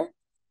further.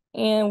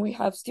 And we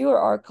have Stewart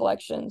art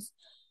collections.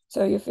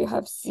 So if you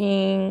have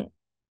seen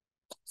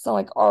some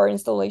like art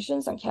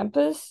installations on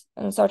campus,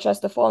 and such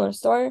as the Fallen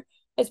Star,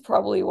 it's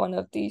probably one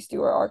of the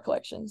Stewart art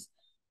collections.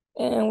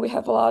 And we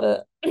have a lot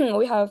of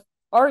we have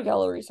art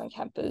galleries on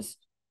campus.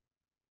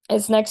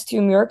 It's next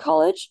to Muir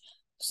College,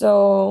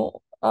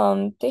 so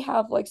they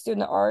have like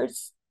student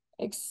arts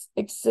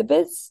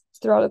exhibits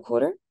throughout the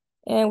quarter,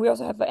 and we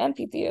also have an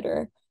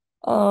amphitheater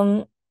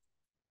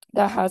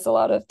that has a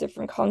lot of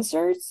different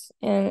concerts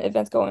and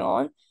events going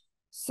on.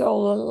 So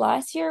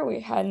last year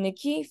we had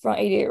Nikki from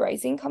 88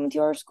 Rising coming to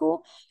our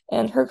school,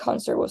 and her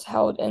concert was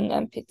held in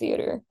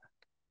amphitheater.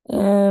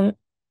 And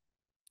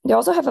they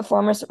also have a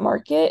farmers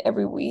market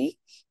every week.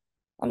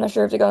 I'm not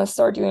sure if they're gonna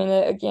start doing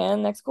it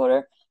again next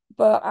quarter,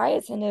 but I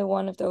attended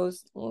one of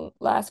those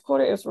last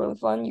quarter. It was really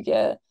fun. You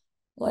get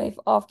like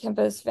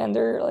off-campus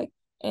vendor like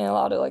and a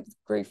lot of like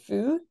great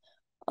food.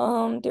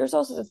 There's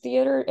also the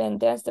theater and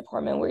dance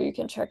department where you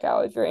can check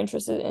out if you're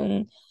interested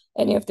in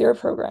any of their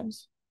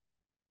programs.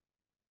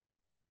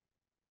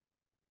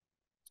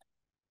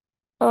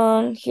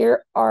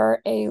 Here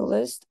are a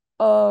list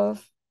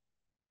of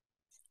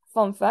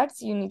fun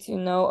facts you need to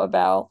know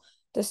about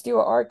the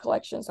Stewart art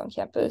collections on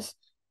campus.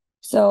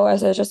 So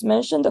as I just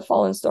mentioned, the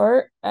Fallen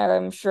Star,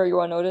 I'm sure you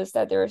will notice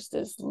that there's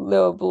this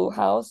little blue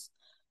house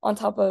on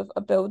top of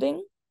a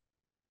building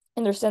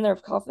in the center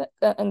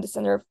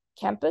of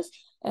campus,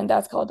 and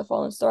that's called the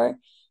Fallen Star.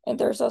 And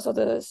there's also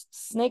the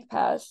snake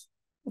pass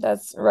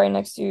that's right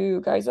next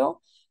to Geisel,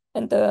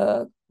 and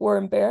the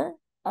Warren Bear.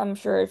 I'm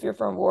sure if you're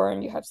from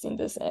Warren, you have seen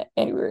this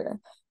anywhere.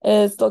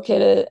 It's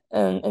located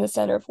in the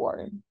center of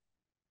Warren.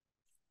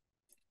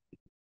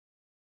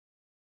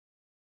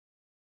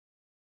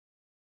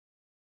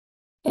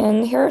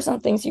 And here are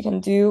some things you can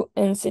do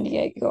in San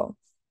Diego.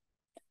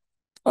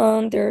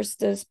 There's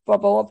this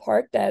Balboa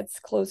Park that's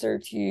closer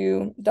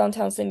to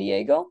downtown San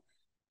Diego,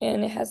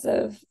 and it has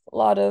a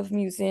lot of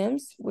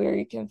museums where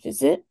you can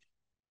visit.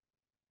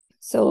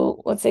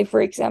 So let's say,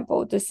 for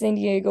example, the San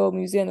Diego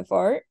Museum of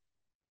Art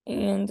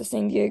and the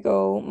San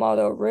Diego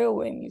Model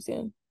Railway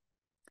Museum.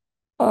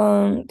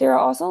 There are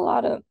also a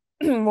lot of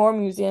more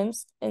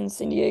museums in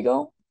San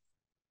Diego,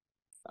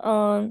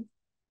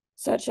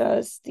 such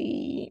as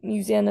the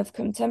Museum of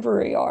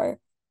Contemporary Art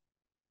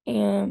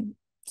and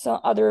some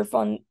other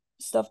fun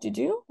stuff to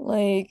do,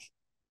 like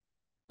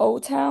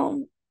Old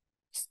Town,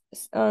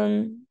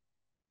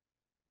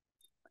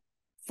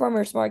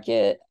 Farmers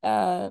Market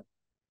at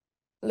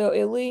Little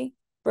Italy,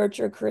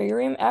 Bircher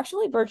Aquarium.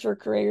 Actually, Bircher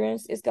Aquarium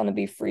is going to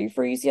be free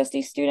for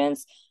UCSD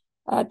students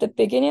at the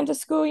beginning of the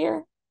school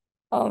year,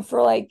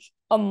 for like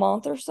a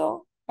month or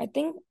so. I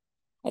think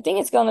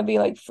it's going to be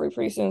like free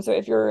pretty soon. So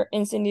if you're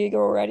in San Diego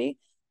already,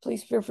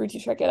 please feel free to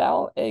check it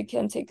out. It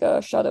can take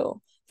a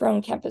shuttle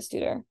from campus to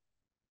there.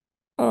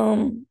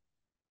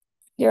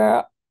 There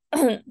are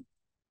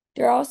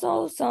there are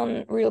also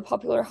some real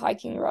popular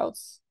hiking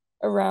routes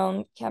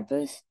around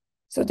campus.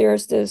 So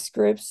there's the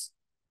Scripps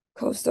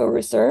Coastal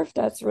Reserve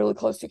that's really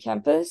close to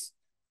campus.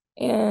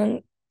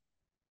 And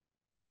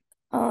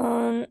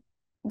Um,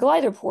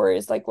 Glider Port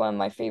is like one of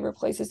my favorite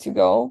places to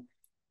go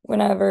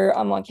whenever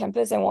I'm on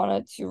campus and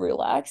wanted to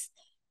relax.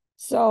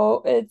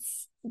 So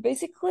it's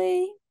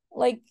basically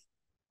like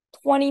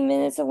 20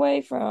 minutes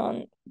away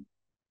from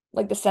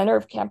like the center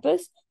of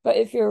campus. But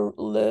if you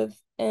live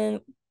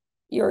in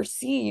your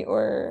C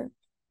or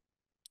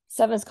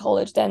Seventh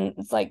College, then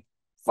it's like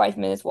 5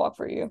 minutes walk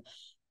for you.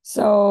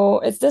 So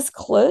it's this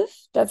cliff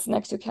that's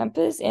next to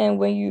campus, and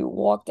when you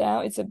walk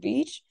down, it's a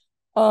beach.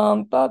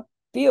 But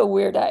be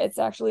aware that it's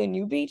actually a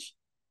new beach.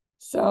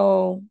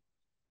 So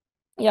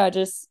yeah,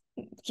 just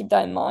keep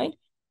that in mind.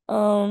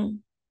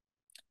 Um,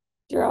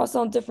 there are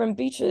also different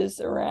beaches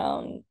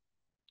around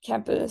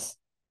campus.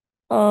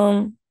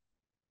 Um,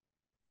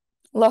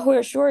 La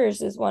Jolla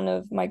Shores is one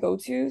of my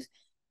go-tos,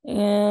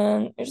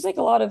 and there's like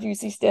a lot of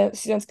UC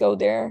students go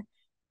there,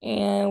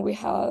 and we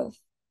have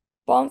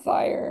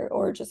bonfire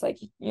or just like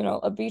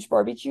a beach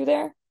barbecue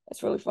there.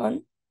 It's really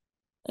fun.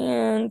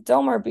 And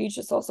Del Mar Beach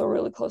is also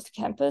really close to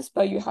campus,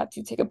 but you have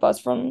to take a bus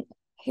from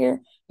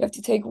here. You have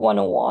to take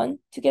 101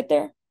 to get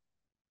there.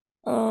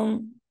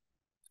 Um,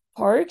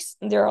 Parks,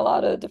 there are a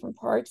lot of different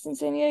parks in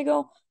San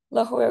Diego.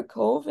 La Jolla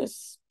Cove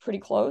is pretty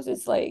close.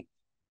 It's like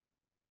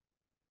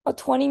a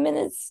 20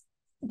 minutes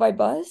by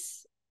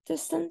bus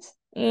distance.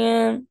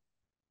 And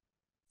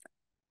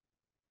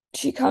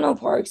Chicano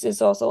Parks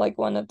is also like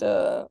one of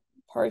the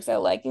parks I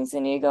like in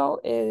San Diego.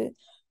 It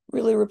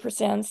really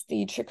represents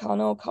the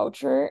Chicano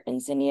culture in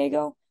San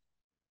Diego.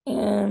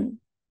 And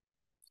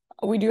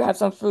we do have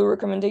some food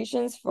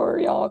recommendations for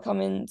y'all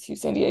coming to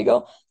San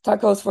Diego.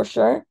 Tacos for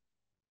sure.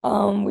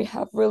 We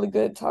have really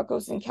good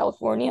tacos in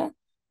California.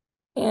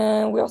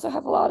 And we also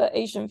have a lot of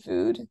Asian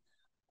food,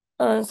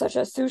 such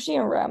as sushi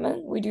and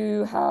ramen. We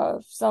do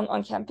have some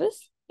on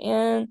campus.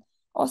 And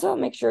also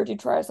make sure to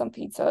try some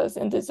pizzas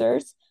and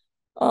desserts.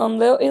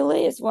 Little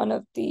Italy is one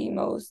of the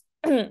most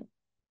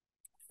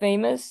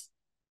famous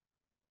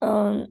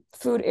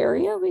food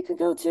area we could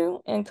go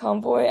to. And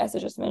Convoy, as I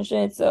just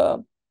mentioned, it's a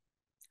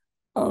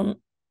um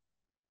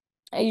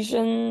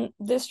Asian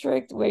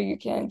district where you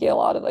can get a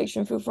lot of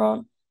Asian food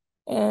from.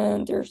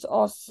 And there's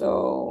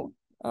also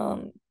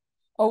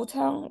Old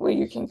Town where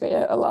you can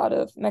get a lot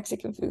of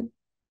Mexican food.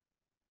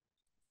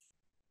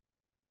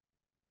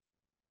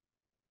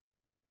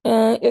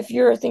 And if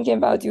you're thinking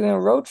about doing a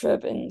road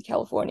trip in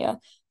California,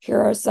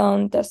 here are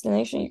some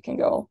destinations you can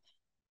go.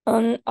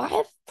 I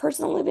have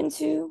personally been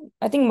to,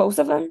 I think most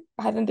of them.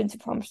 I haven't been to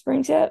Palm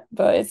Springs yet,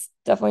 but it's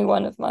definitely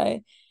one of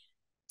my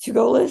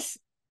to-go lists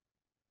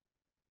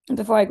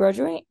before I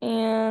graduate.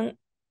 And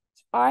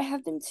I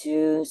have been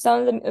to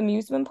some of the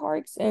amusement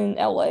parks in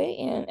LA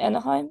and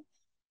Anaheim.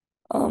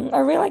 I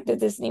really like the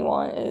Disney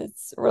one.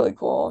 It's really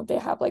cool. They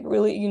have like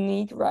really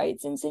unique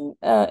rides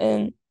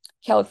in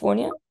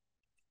California.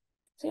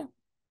 So yeah.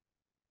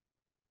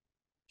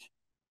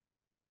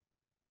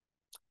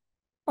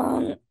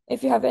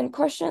 If you have any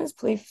questions,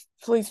 please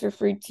feel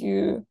free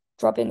to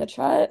drop in the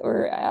chat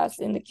or ask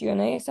in the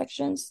Q&A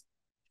sections.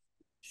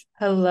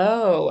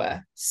 Hello.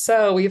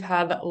 So we've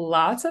had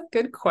lots of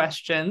good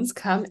questions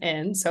come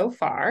in so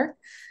far.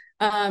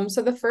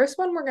 So the first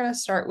one we're going to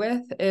start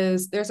with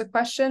is there's a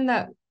question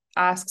that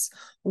asks,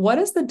 what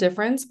is the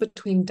difference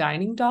between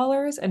dining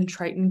dollars and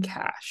Triton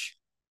cash?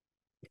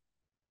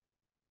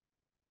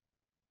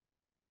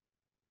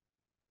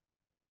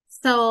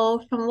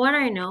 So from what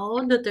I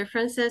know, the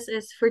differences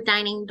is for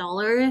dining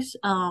dollars,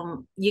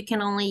 you can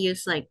only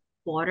use like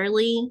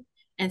quarterly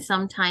and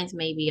sometimes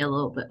maybe a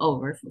little bit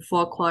over. For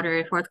fourth quarter,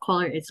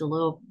 it's a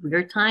little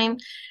weird time.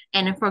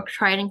 And then for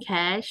Trident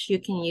Cash, you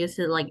can use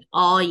it like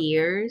all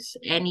years,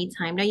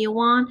 anytime that you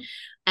want.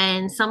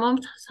 And some of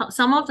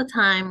the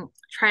time,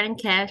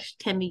 Trident Cash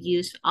can be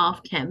used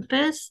off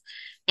campus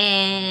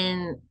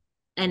and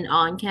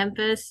on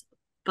campus,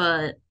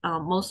 but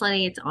most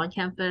likely it's on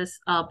campus.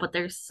 But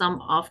there's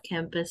some off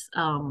campus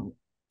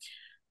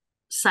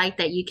site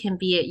that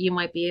you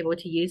might be able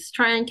to use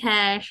Trident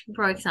Cash,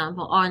 for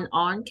example,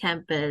 on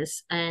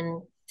campus.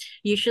 And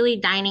usually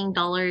dining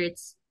dollar,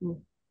 it's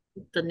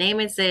the name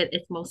is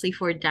it's mostly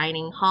for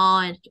dining hall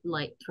and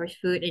like for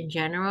food in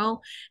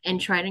general.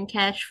 And Trident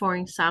Cash, for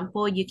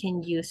example, you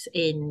can use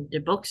in the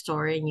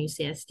bookstore in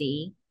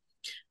UCSD.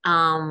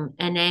 And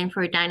then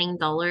for dining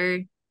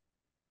dollar,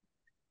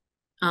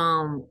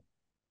 um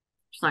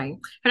sorry,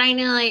 but I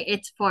know like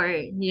it's for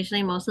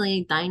usually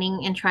mostly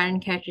dining, and try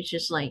and catch is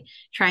just like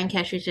try and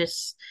catch is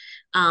just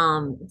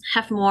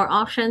have more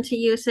option to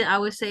use it. I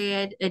would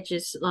say it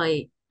just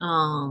like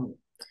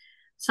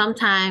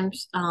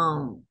sometimes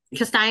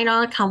because dining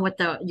dollar come with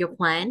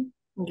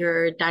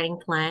your dining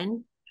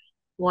plan.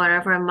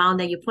 Whatever amount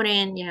that you put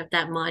in, you have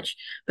that much,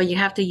 but you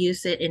have to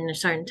use it in a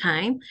certain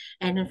time.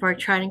 And then for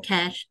try and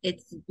cash,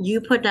 it's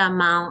you put the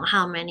amount,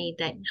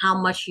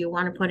 how much you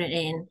want to put it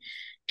in,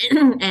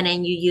 and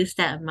then you use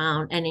that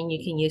amount, and then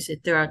you can use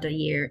it throughout the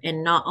year,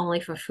 and not only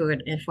for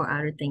food and for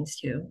other things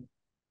too.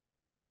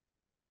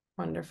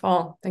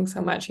 Wonderful. Thanks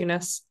so much,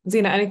 Eunice.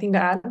 Zena, anything to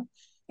add?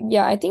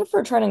 Yeah, I think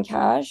for Trident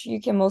Cash,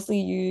 you can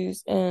mostly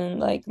use in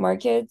like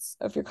markets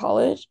of your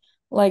college,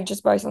 like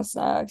just buy some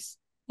snacks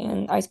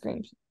and ice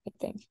creams, I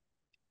think.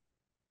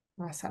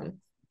 Awesome.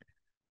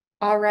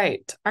 All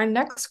right. Our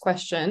next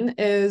question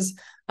is,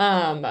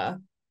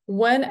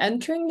 when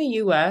entering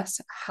the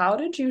US, how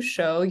did you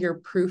show your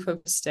proof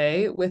of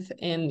stay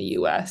within the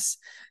US?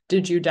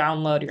 Did you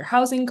download your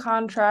housing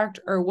contract,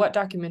 or what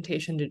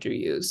documentation did you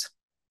use?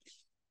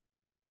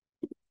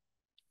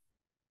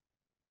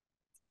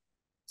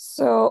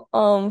 So,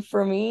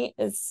 for me,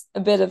 it's a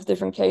bit of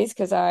different case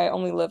because I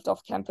only lived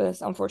off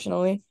campus,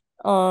 unfortunately.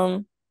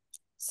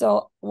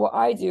 So what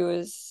I do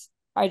is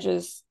I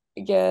just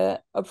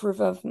get a proof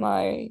of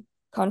my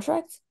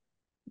contract,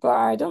 but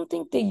I don't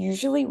think they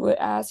usually would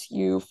ask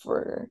you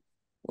for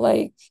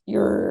like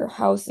your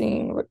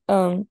housing,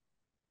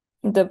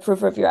 the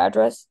proof of your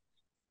address.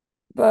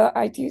 But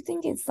I do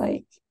think it's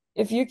like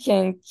if you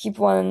can keep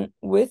one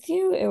with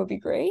you, it would be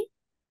great,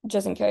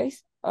 just in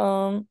case.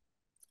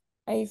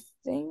 I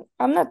think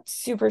I'm not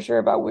super sure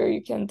about where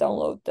you can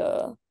download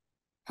the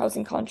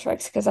housing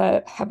contracts because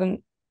I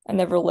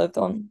never lived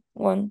on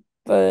one,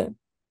 but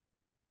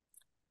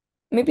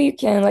maybe you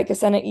can like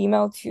send an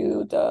email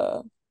to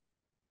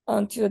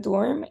the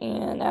dorm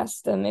and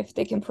ask them if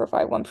they can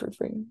provide one proof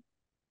for you.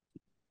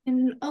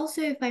 And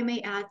also, if I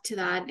may add to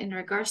that, in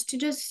regards to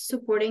just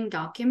supporting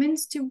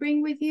documents to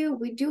bring with you,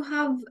 we do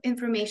have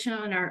information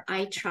on our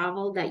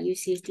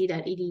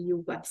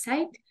itravel.ucsd.edu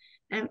website.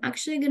 I'm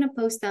actually going to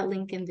post that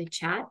link in the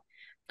chat.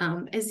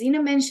 As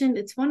Zena mentioned,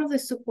 it's one of the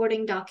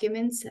supporting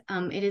documents.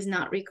 It is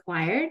not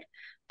required.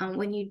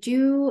 When you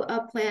do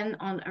plan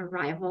on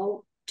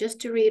arrival,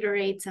 just to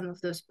reiterate some of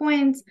those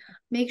points,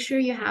 make sure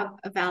you have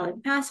a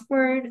valid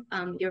passport,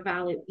 your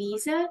valid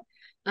visa,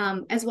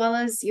 as well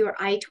as your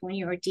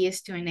I-20 or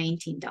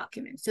DS-219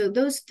 documents. So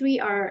those three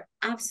are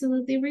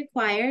absolutely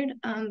required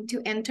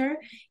to enter.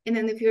 And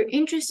then if you're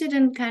interested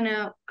in kind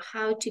of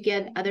how to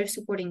get other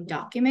supporting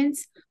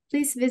documents,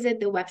 please visit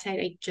the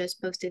website I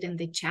just posted in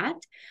the chat.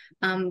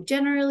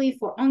 Generally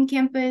for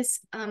on-campus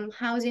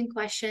housing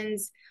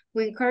questions,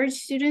 we encourage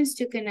students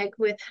to connect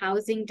with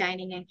Housing,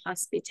 Dining, and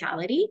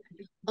Hospitality,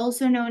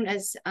 also known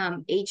as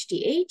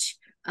HDH,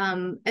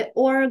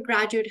 or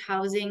graduate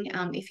housing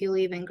if you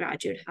live in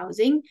graduate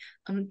housing.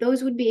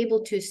 Those would be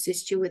able to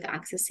assist you with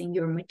accessing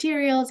your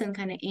materials and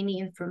kind of any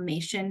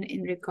information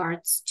in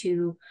regards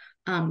to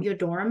your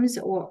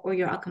dorms or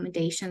your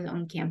accommodation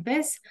on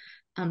campus.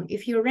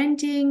 If you're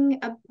renting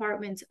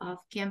apartments off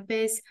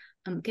campus,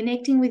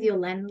 connecting with your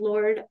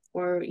landlord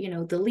or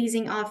the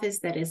leasing office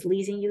that is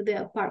leasing you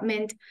the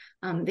apartment,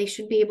 they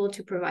should be able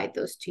to provide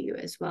those to you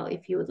as well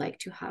if you would like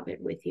to have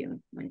it with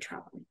you when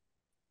traveling.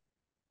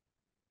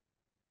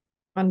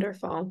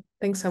 Wonderful.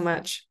 Thanks so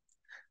much.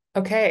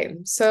 Okay,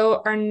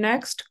 so our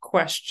next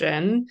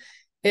question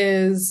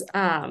is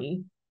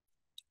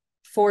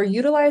for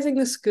utilizing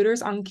the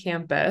scooters on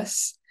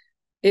campus,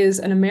 is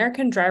an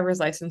American driver's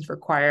license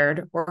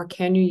required, or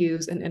can you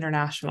use an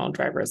international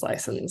driver's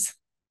license?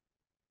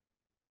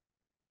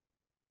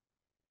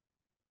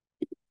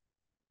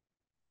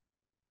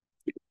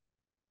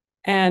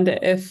 And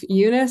if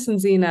Eunice and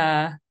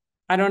Zena,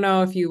 I don't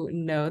know if you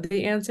know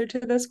the answer to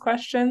this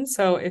question,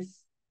 so if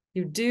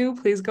you do,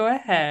 please go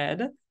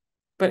ahead.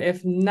 But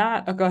if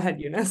not, oh, go ahead,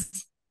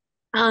 Eunice.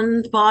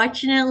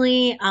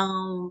 Unfortunately,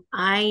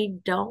 I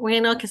don't really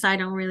know because I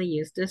don't really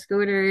use the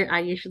scooter.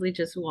 I usually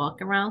just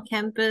walk around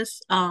campus.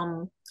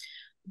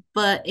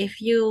 But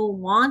if you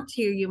want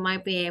to, you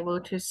might be able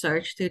to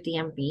search through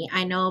DMV.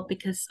 I know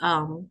because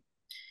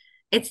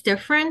it's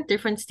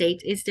different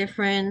states is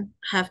different,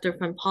 have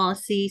different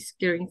policies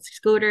during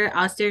scooter.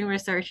 I was doing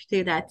research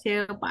through that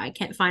too, but I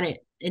can't find it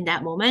in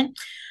that moment.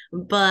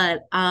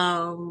 But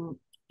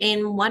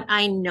in what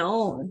I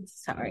know,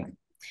 sorry,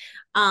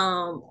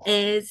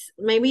 is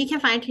maybe you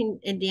can find it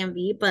in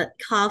DMV, but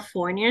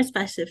California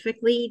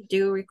specifically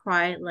do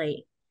require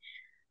like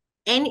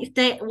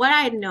anything. What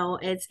I know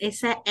is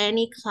it's at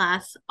any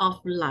class of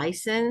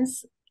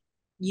license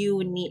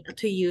you need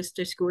to use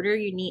the scooter.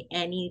 You need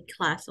any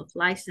class of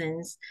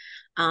license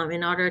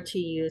in order to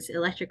use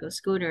electrical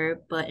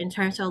scooter. But in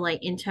terms of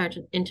like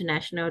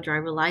international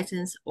driver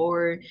license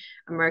or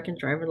American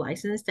driver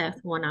license,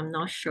 that's one I'm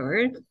not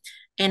sure.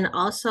 And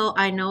also,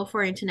 I know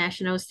for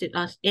international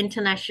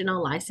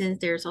license,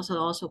 there's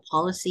also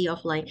policy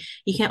of like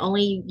you can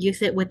only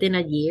use it within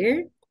a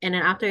year, and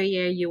then after a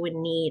year, you would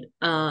need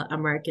a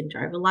American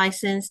driver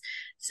license.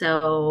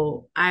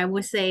 So I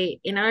would say,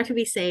 in order to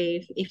be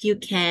safe, if you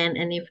can,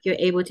 and if you're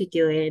able to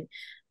do it,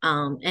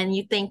 and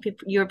you think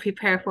you're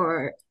prepared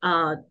for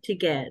to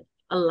get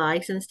a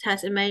license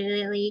test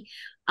immediately,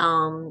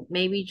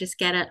 maybe just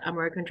get an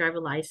American driver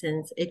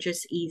license. It's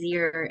just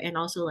easier, and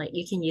also like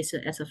you can use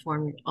it as a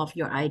form of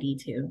your ID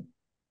too.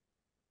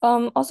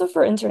 Also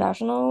for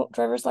international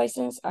driver's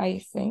license,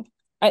 I think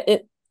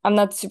I'm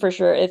not super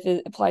sure if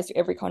it applies to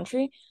every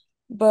country,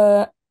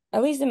 but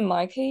at least in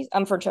my case,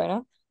 I'm from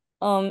China.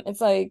 It's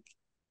like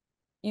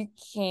you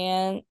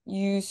can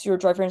use your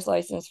driver's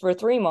license for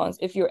 3 months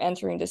if you're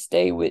entering the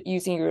state with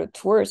using your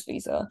tourist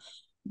visa.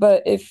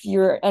 But if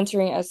you're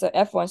entering as a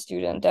F1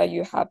 student, that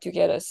you have to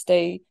get a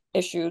state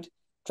issued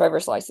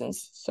driver's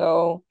license.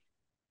 So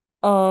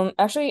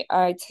Actually,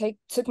 I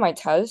took my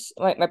test,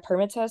 my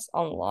permit test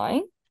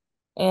online,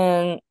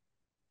 and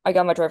I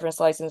got my driver's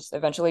license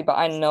eventually, but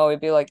I know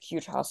it'd be like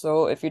huge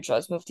hassle if you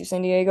just moved to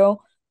San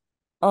Diego.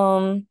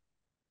 Um,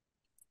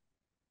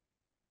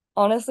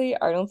 Honestly,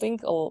 I don't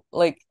think a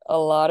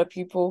lot of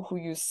people who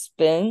use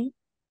spin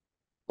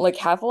like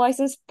have a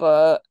license,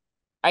 but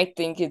I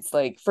think it's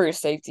like for your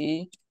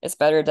safety, it's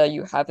better that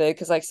you have it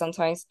because like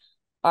sometimes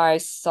I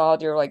saw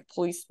there were like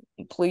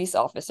police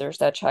officers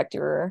that checked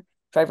your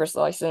driver's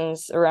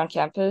license around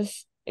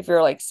campus if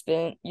you're like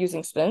spin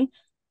using spin.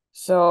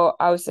 So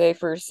I would say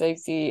for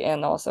safety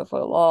and also for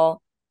the law,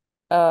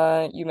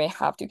 you may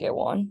have to get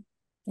one.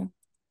 Yeah.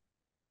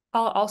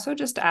 I'll also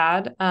just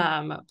add,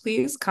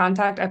 please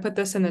contact, I put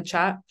this in the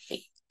chat.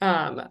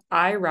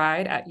 I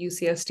ride at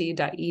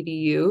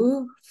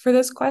ucsd.edu for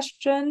this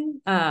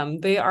question.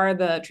 They are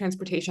the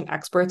transportation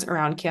experts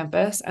around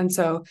campus, and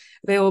so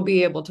they will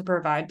be able to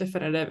provide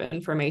definitive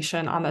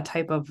information on the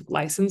type of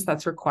license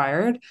that's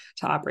required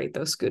to operate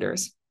those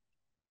scooters.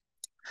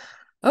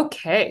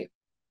 Okay,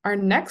 our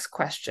next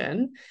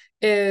question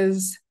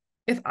is,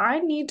 if I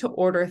need to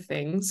order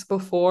things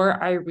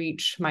before I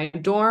reach my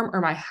dorm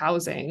or my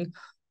housing,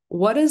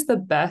 what is the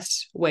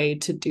best way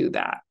to do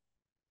that?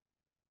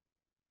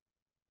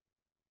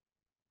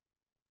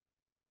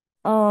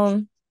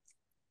 Um,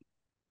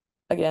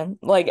 Again,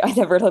 like I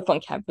never lived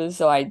on campus,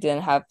 so I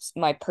didn't have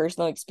my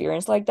personal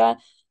experience like that.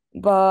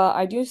 But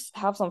I do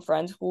have some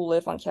friends who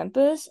live on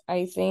campus.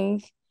 I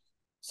think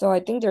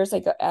there's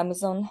like an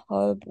Amazon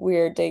hub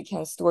where they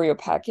can store your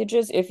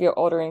packages if you're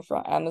ordering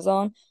from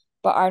Amazon.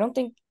 But I don't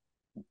think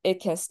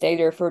it can stay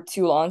there for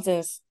too long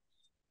since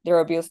there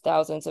will be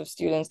thousands of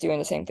students doing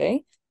the same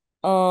thing.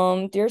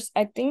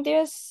 I think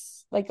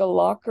there's like a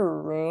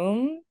locker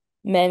room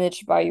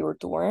managed by your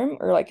dorm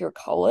or like your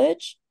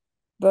college,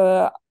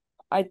 but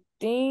I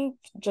think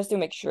just to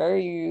make sure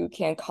you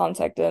can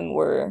contact them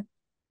or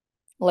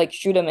like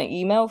shoot them an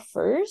email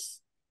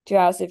first to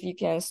ask if you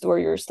can store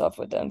your stuff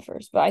with them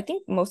first. But I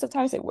think most of the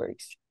times it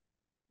works.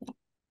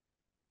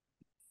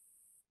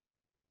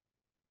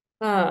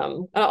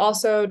 I'll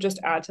also just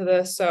add to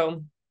this.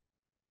 So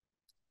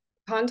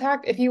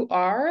if you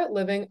are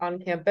living on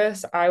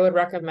campus, I would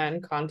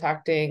recommend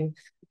contacting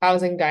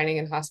Housing, Dining,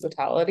 and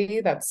Hospitality,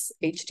 that's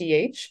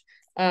HDH.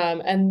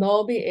 And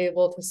they'll be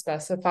able to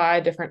specify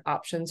different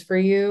options for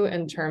you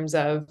in terms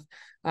of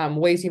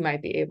ways you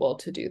might be able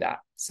to do that.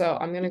 So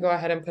I'm going to go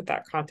ahead and put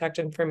that contact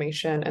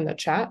information in the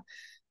chat.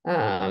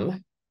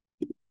 But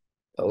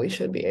we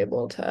should be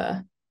able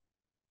to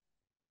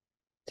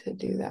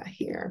do that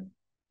here.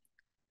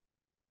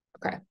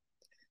 Okay.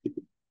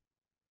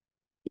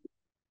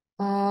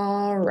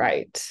 All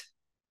right.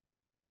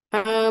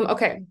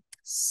 Okay.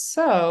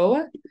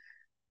 So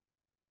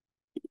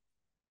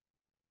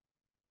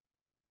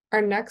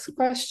our next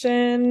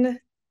question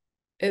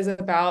is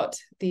about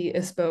the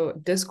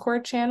ISPO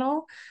Discord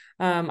channel.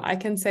 I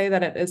can say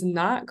that it is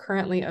not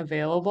currently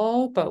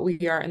available, but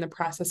we are in the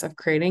process of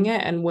creating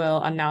it and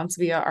will announce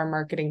via our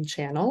marketing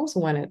channels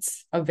when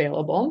it's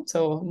available.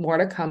 So more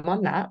to come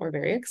on that. We're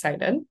very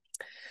excited.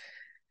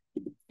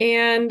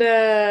 And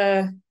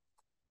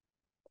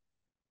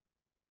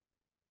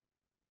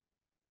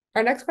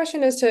our next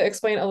question is to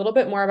explain a little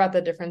bit more about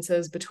the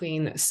differences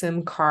between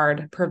SIM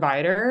card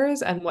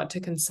providers and what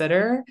to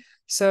consider.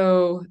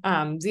 So,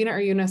 Zena or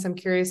Eunice, I'm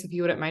curious if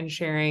you wouldn't mind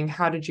sharing,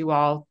 how did you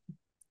all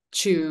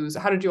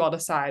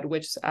decide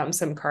which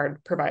SIM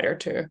card provider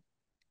to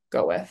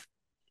go with?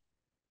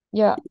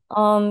 Yeah.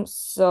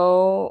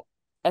 So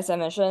as I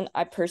mentioned,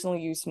 I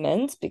personally use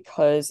Mint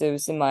because it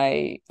was in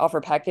my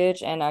offer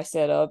package and I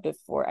set up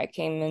before I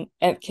came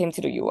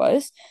to the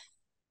US.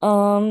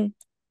 Um,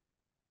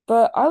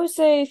 but I would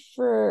say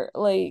for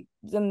like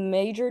the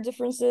major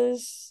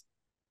differences,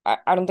 I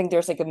don't think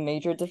there's like a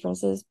major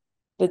differences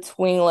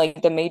between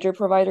like the major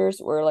providers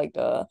or like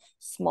the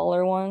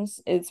smaller ones.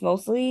 It's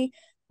mostly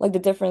like the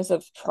difference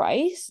of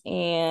price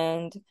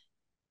and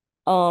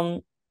um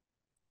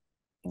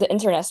the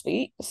internet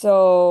speed.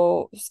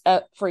 So,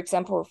 for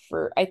example,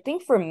 for I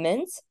think for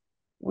Mint,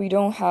 we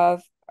don't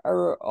have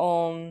our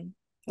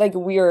like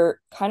we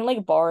are kind of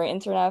like borrowing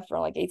internet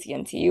from like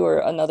AT&T or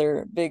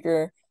another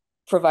bigger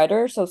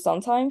provider. So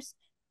sometimes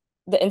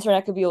the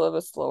internet could be a little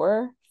bit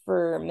slower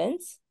for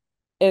Mint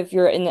if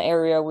you're in the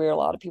area where a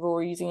lot of people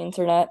were using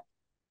internet.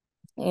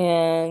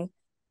 And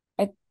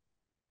I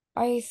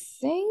I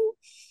think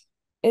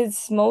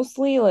it's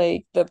mostly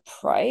like the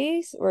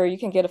price where you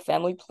can get a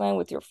family plan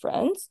with your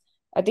friends.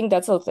 I think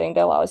that's the thing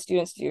that a lot of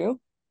students do.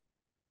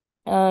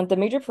 The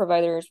major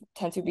providers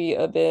tend to be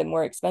a bit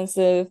more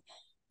expensive,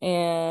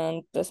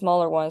 and the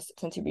smaller ones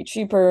tend to be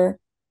cheaper.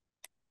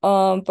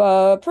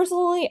 But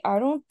personally, I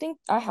don't think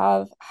I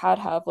have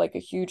like a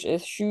huge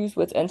issues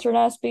with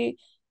internet speed.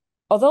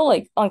 Although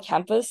like on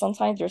campus,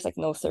 sometimes there's like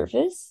no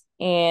service,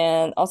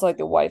 and also like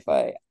the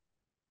Wi-Fi.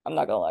 I'm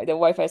not gonna lie, the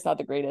Wi-Fi is not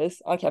the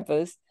greatest on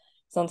campus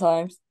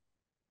sometimes.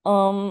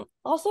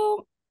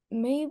 Also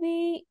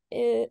maybe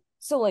it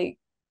so like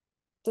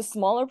the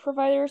smaller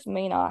providers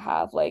may not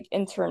have like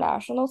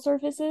international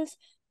services.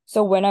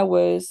 So when I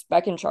was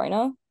back in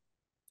China,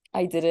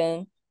 I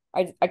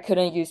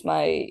couldn't use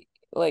my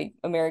like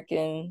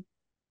American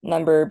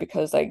number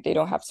because like they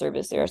don't have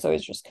service there, so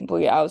it's just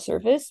completely out of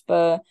service.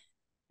 But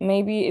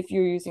maybe if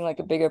you're using like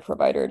a bigger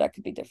provider, that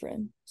could be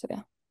different. So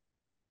yeah.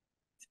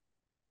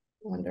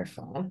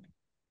 Wonderful.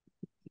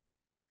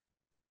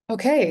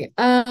 Okay.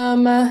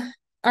 Our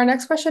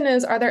next question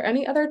is, are there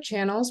any other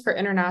channels for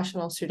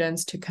international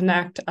students to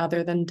connect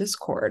other than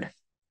Discord?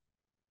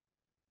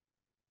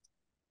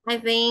 I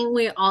think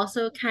we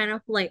also kind of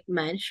like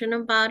mentioned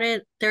about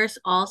it. There's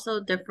also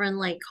different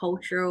like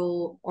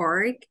cultural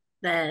org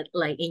that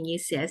like in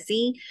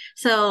UCSD.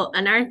 So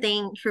another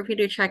thing, feel free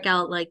to check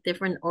out like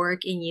different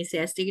org in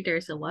UCSD.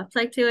 There's a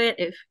website to it.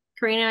 If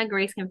Karina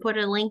Grace can put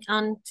a link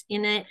on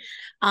in it.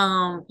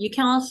 You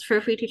can also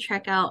feel free to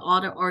check out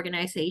all the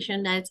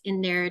organization that's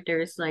in there.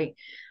 There's like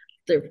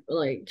the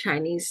like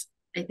Chinese,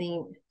 I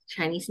think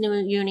Chinese New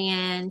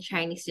Union,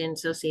 Chinese Student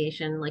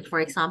Association, like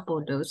for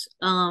example, those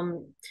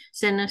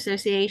student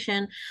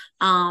association,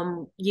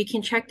 you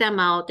can check them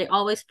out. They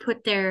always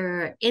put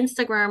their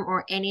Instagram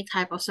or any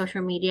type of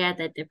social media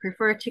that they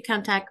prefer to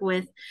contact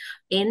with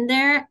in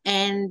there,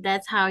 and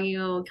that's how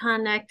you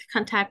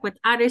contact with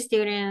other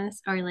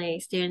students or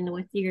like students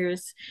with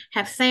yours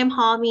have same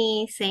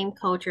hobby, same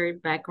culture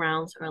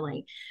backgrounds, or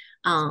like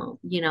so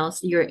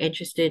you're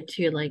interested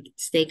to like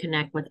stay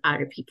connect with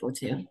other people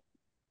too.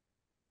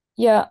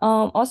 Yeah,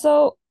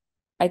 also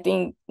I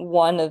think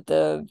one of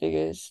the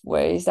biggest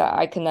ways that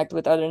I connect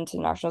with other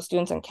international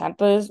students on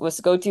campus was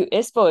to go to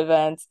ISPO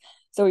events.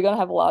 So we're gonna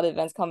have a lot of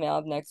events coming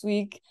up next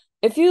week.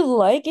 If you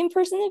like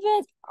in-person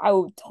events, I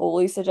would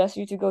totally suggest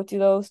you to go to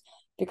those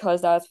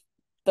because that's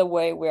the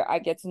way where I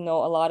get to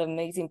know a lot of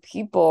amazing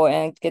people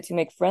and get to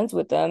make friends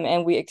with them,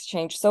 and we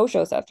exchange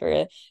socials after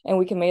it and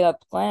we can make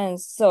up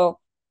plans. So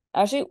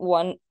actually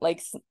one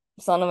like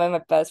some of my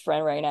best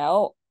friend right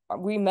now,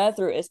 we met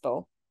through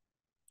ISPO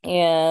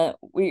and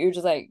we were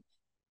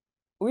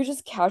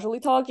just casually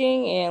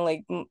talking and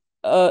like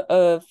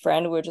a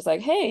friend was just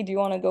like, hey, do you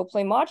want to go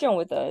play mahjong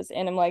with us?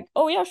 And I'm like,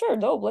 oh yeah, sure,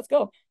 dope, let's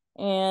go.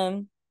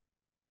 And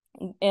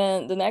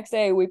the next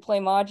day we play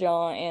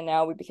mahjong and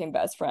now we became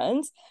best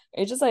friends.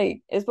 It's just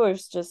like it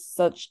was just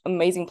such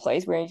amazing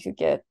place where you could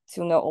get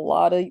to know a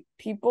lot of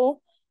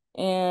people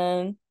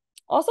and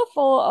also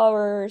follow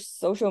our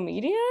social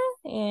media.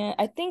 And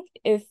I think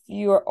if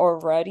you're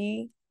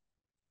already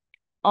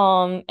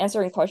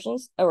answering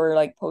questions or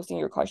like posting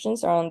your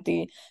questions on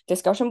the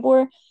discussion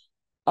board,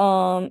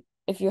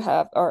 if you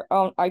have or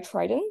I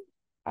tried it,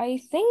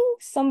 I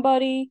think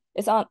somebody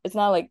it's not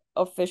like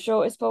official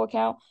ISPO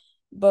account,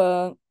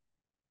 but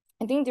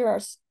I think there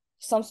are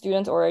some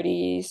students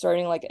already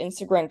starting like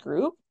Instagram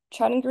group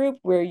chatting group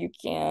where you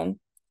can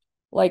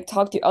like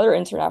talk to other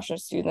international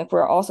students who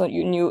are also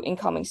new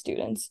incoming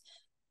students.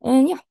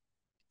 And yeah.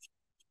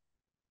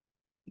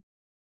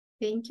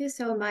 Thank you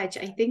so much.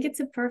 I think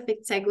it's a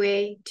perfect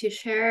segue to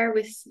share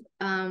with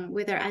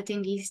our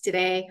attendees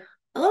today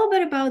a little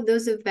bit about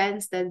those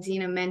events that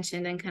Zena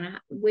mentioned and kind of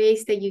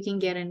ways that you can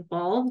get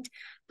involved.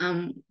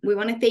 We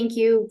want to thank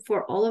you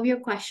for all of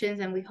your questions,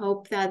 and we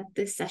hope that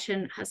this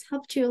session has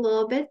helped you a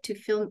little bit to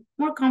feel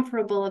more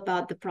comfortable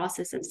about the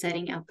process of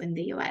setting up in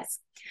the US.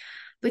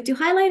 But to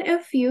highlight a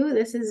few,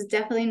 this is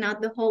definitely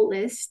not the whole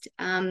list.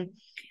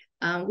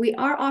 We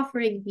are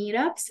offering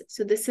meetups.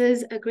 So this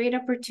is a great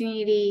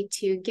opportunity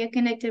to get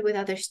connected with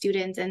other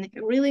students. And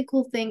a really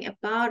cool thing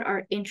about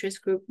our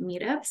interest group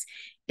meetups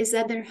is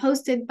that they're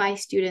hosted by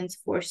students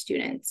for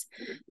students.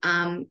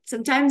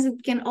 Sometimes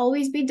it can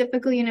always be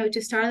difficult,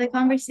 to start the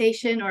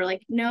conversation or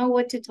like know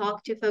what to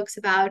talk to folks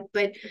about,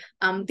 but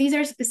these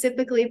are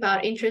specifically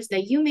about interests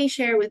that you may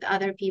share with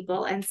other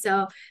people. And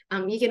so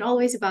you can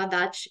always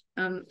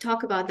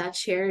talk about that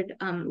shared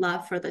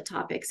love for the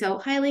topic. So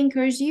highly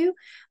encourage you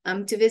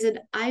to visit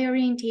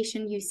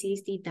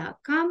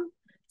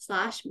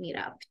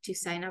iorientationucsd.com/meetup to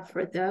sign up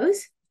for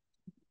those.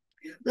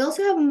 We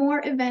also have more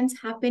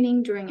events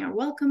happening during our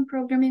welcome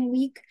programming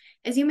week.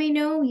 As you may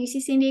know, UC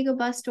San Diego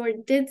bus tour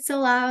did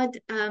sell out,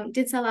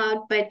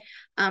 but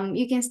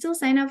you can still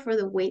sign up for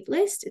the wait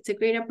list. It's a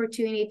great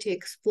opportunity to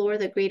explore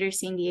the greater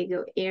San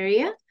Diego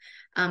area.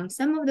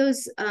 Some of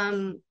those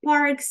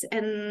parks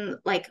and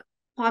like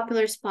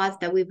popular spots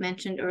that we've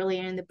mentioned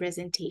earlier in the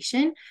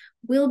presentation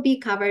will be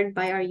covered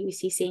by our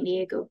UC San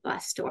Diego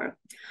bus tour.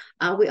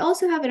 We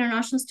also have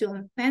International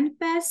Student Fan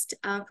Fest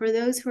for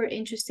those who are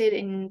interested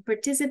in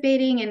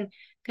participating and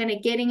kind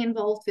of getting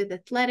involved with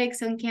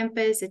athletics on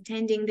campus,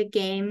 attending the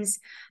games.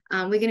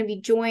 We're going to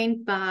be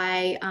joined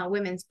by a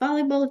women's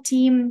volleyball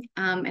team,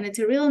 and it's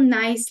a real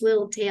nice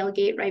little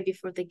tailgate right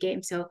before the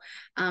game. So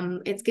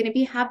it's going to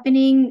be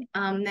happening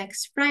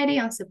next Friday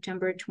on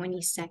September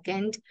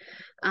 22nd.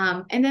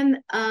 And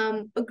then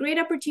a great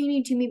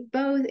opportunity to meet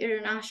both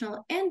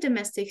international and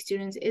domestic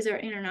students is our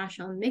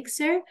International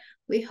Mixer.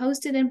 We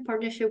hosted in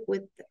partnership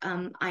with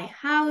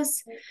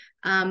iHouse,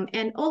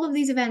 and all of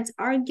these events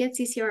are Get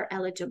CCR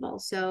eligible.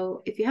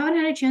 So if you haven't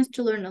had a chance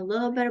to learn a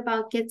little bit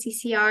about Get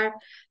CCR,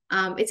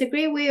 it's a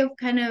great way of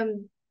kind of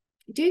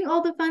doing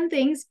all the fun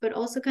things, but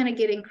also kind of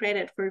getting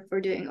credit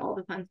for doing all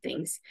the fun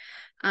things.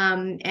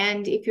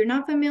 And if you're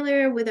not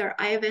familiar with our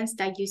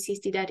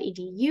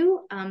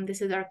ievents.ucsd.edu,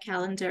 this is our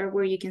calendar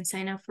where you can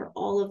sign up for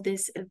all of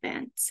these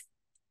events.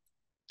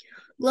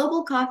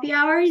 Global coffee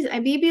hours, I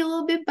may be a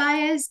little bit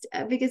biased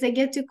because I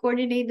get to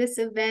coordinate this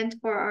event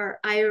for our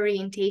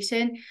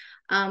orientation,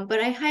 but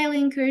I highly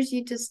encourage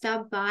you to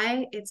stop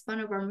by. It's one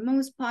of our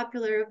most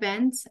popular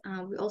events.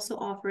 We also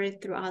offer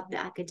it throughout the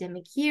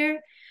academic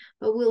year,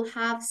 but we'll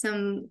have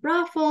some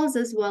raffles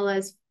as well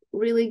as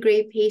really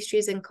great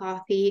pastries and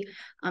coffee.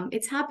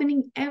 It's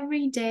happening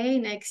every day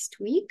next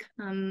week,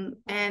 and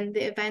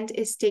the event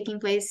is taking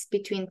place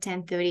between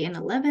 10:30 and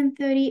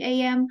 11:30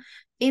 a.m.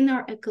 in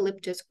our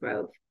Eucalyptus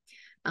Grove.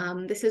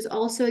 This is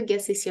also a Get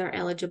CCR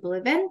eligible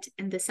event,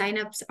 and the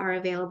signups are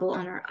available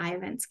on our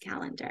iEvents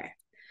calendar.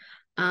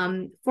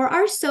 For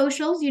our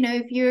socials,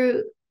 if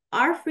you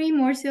are free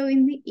more so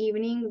in the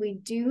evening, we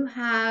do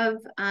have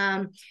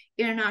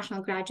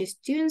International Graduate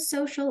Student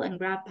Social and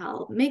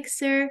GradPal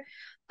Mixer.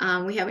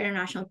 We have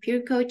International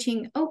Peer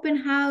Coaching Open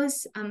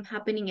House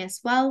happening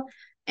as well.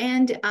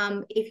 And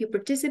if you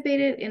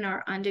participated in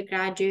our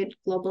undergraduate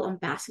Global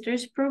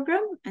Ambassadors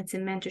program, it's a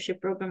mentorship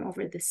program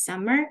over the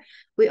summer.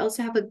 We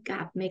also have a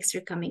gap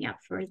mixer coming up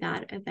for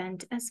that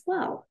event as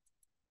well.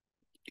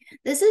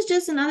 This is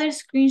just another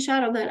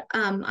screenshot of that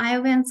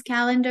iEvents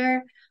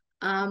calendar.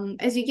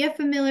 As you get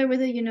familiar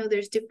with it,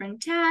 there's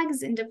different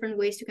tags and different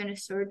ways to kind of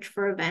search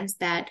for events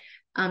that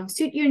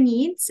suit your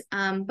needs.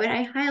 But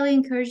I highly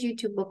encourage you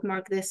to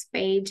bookmark this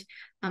page.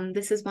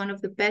 This is one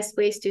of the best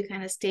ways to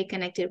kind of stay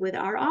connected with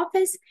our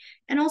office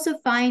and also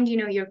find,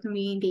 your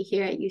community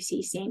here at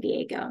UC San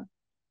Diego.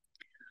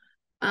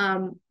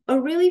 A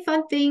really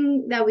fun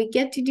thing that we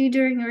get to do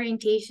during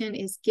orientation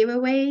is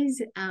giveaways.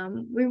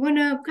 We want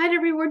to kind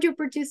of reward your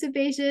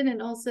participation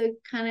and also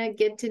kind of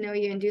get to know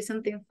you and do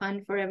something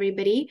fun for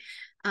everybody.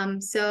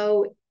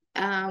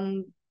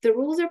 The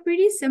rules are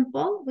pretty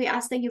simple. We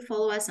ask that you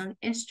follow us on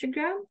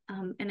Instagram.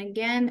 And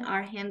again,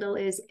 our handle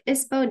is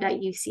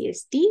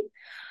ispo.ucsd.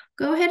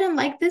 Go ahead and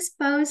like this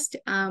post,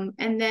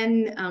 and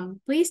then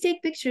please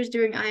take pictures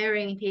during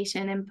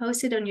orientation and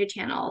post it on your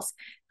channels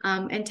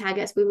and tag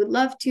us. We would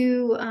love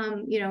to,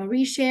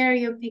 reshare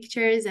your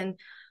pictures and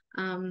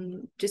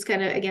just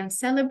kind of, again,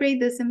 celebrate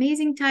this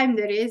amazing time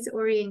that is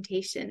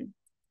orientation.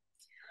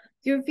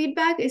 Your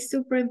feedback is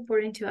super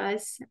important to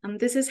us.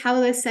 This is how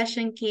this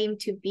session came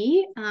to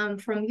be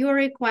from your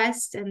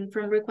request and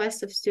from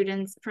requests of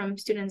students, from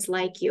students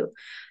like you.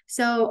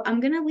 So I'm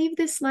gonna leave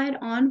this slide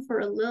on for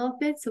a little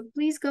bit. So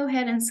please go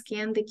ahead and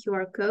scan the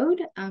QR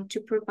code to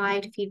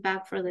provide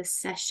feedback for this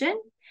session.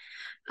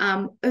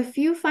 A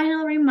few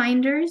final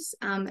reminders,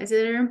 as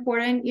they're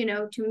important,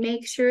 to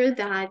make sure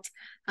that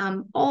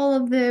all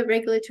of the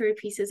regulatory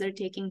pieces are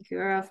taken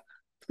care of.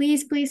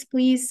 Please, please,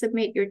 please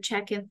submit your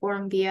check-in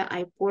form via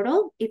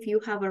iPortal if you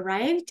have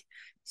arrived.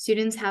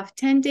 Students have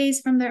 10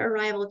 days from their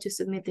arrival to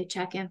submit the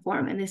check-in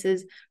form, and this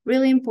is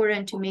really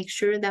important to make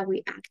sure that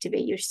we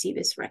activate your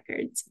CVIS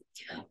records.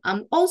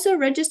 Also,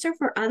 register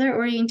for other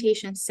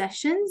orientation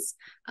sessions.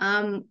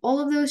 All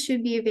of those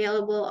should be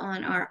available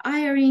on our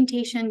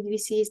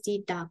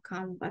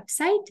iorientation.ucsd.com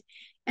website.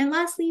 And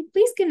lastly,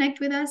 please connect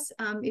with us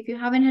if you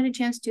haven't had a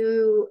chance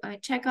to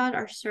check out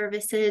our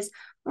services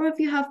or if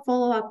you have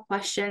follow-up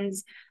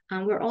questions.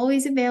 We're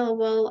always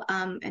available,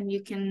 and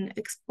you can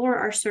explore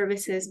our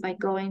services by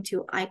going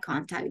to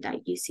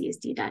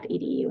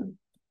icontact.ucsd.edu.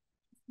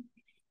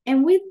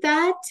 And with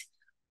that,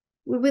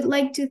 we would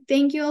like to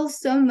thank you all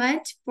so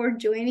much for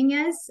joining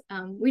us.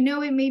 We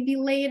know it may be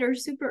late or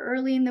super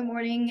early in the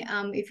morning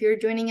if you're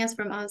joining us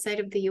from outside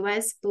of the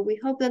US, but we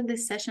hope that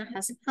this session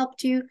has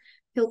helped you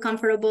feel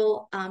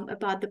comfortable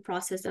about the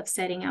process of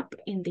setting up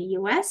in the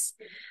US.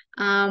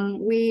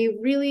 We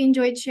really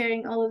enjoyed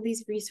sharing all of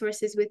these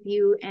resources with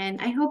you,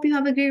 and I hope you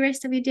have a great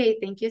rest of your day.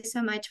 Thank you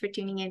so much for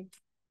tuning in.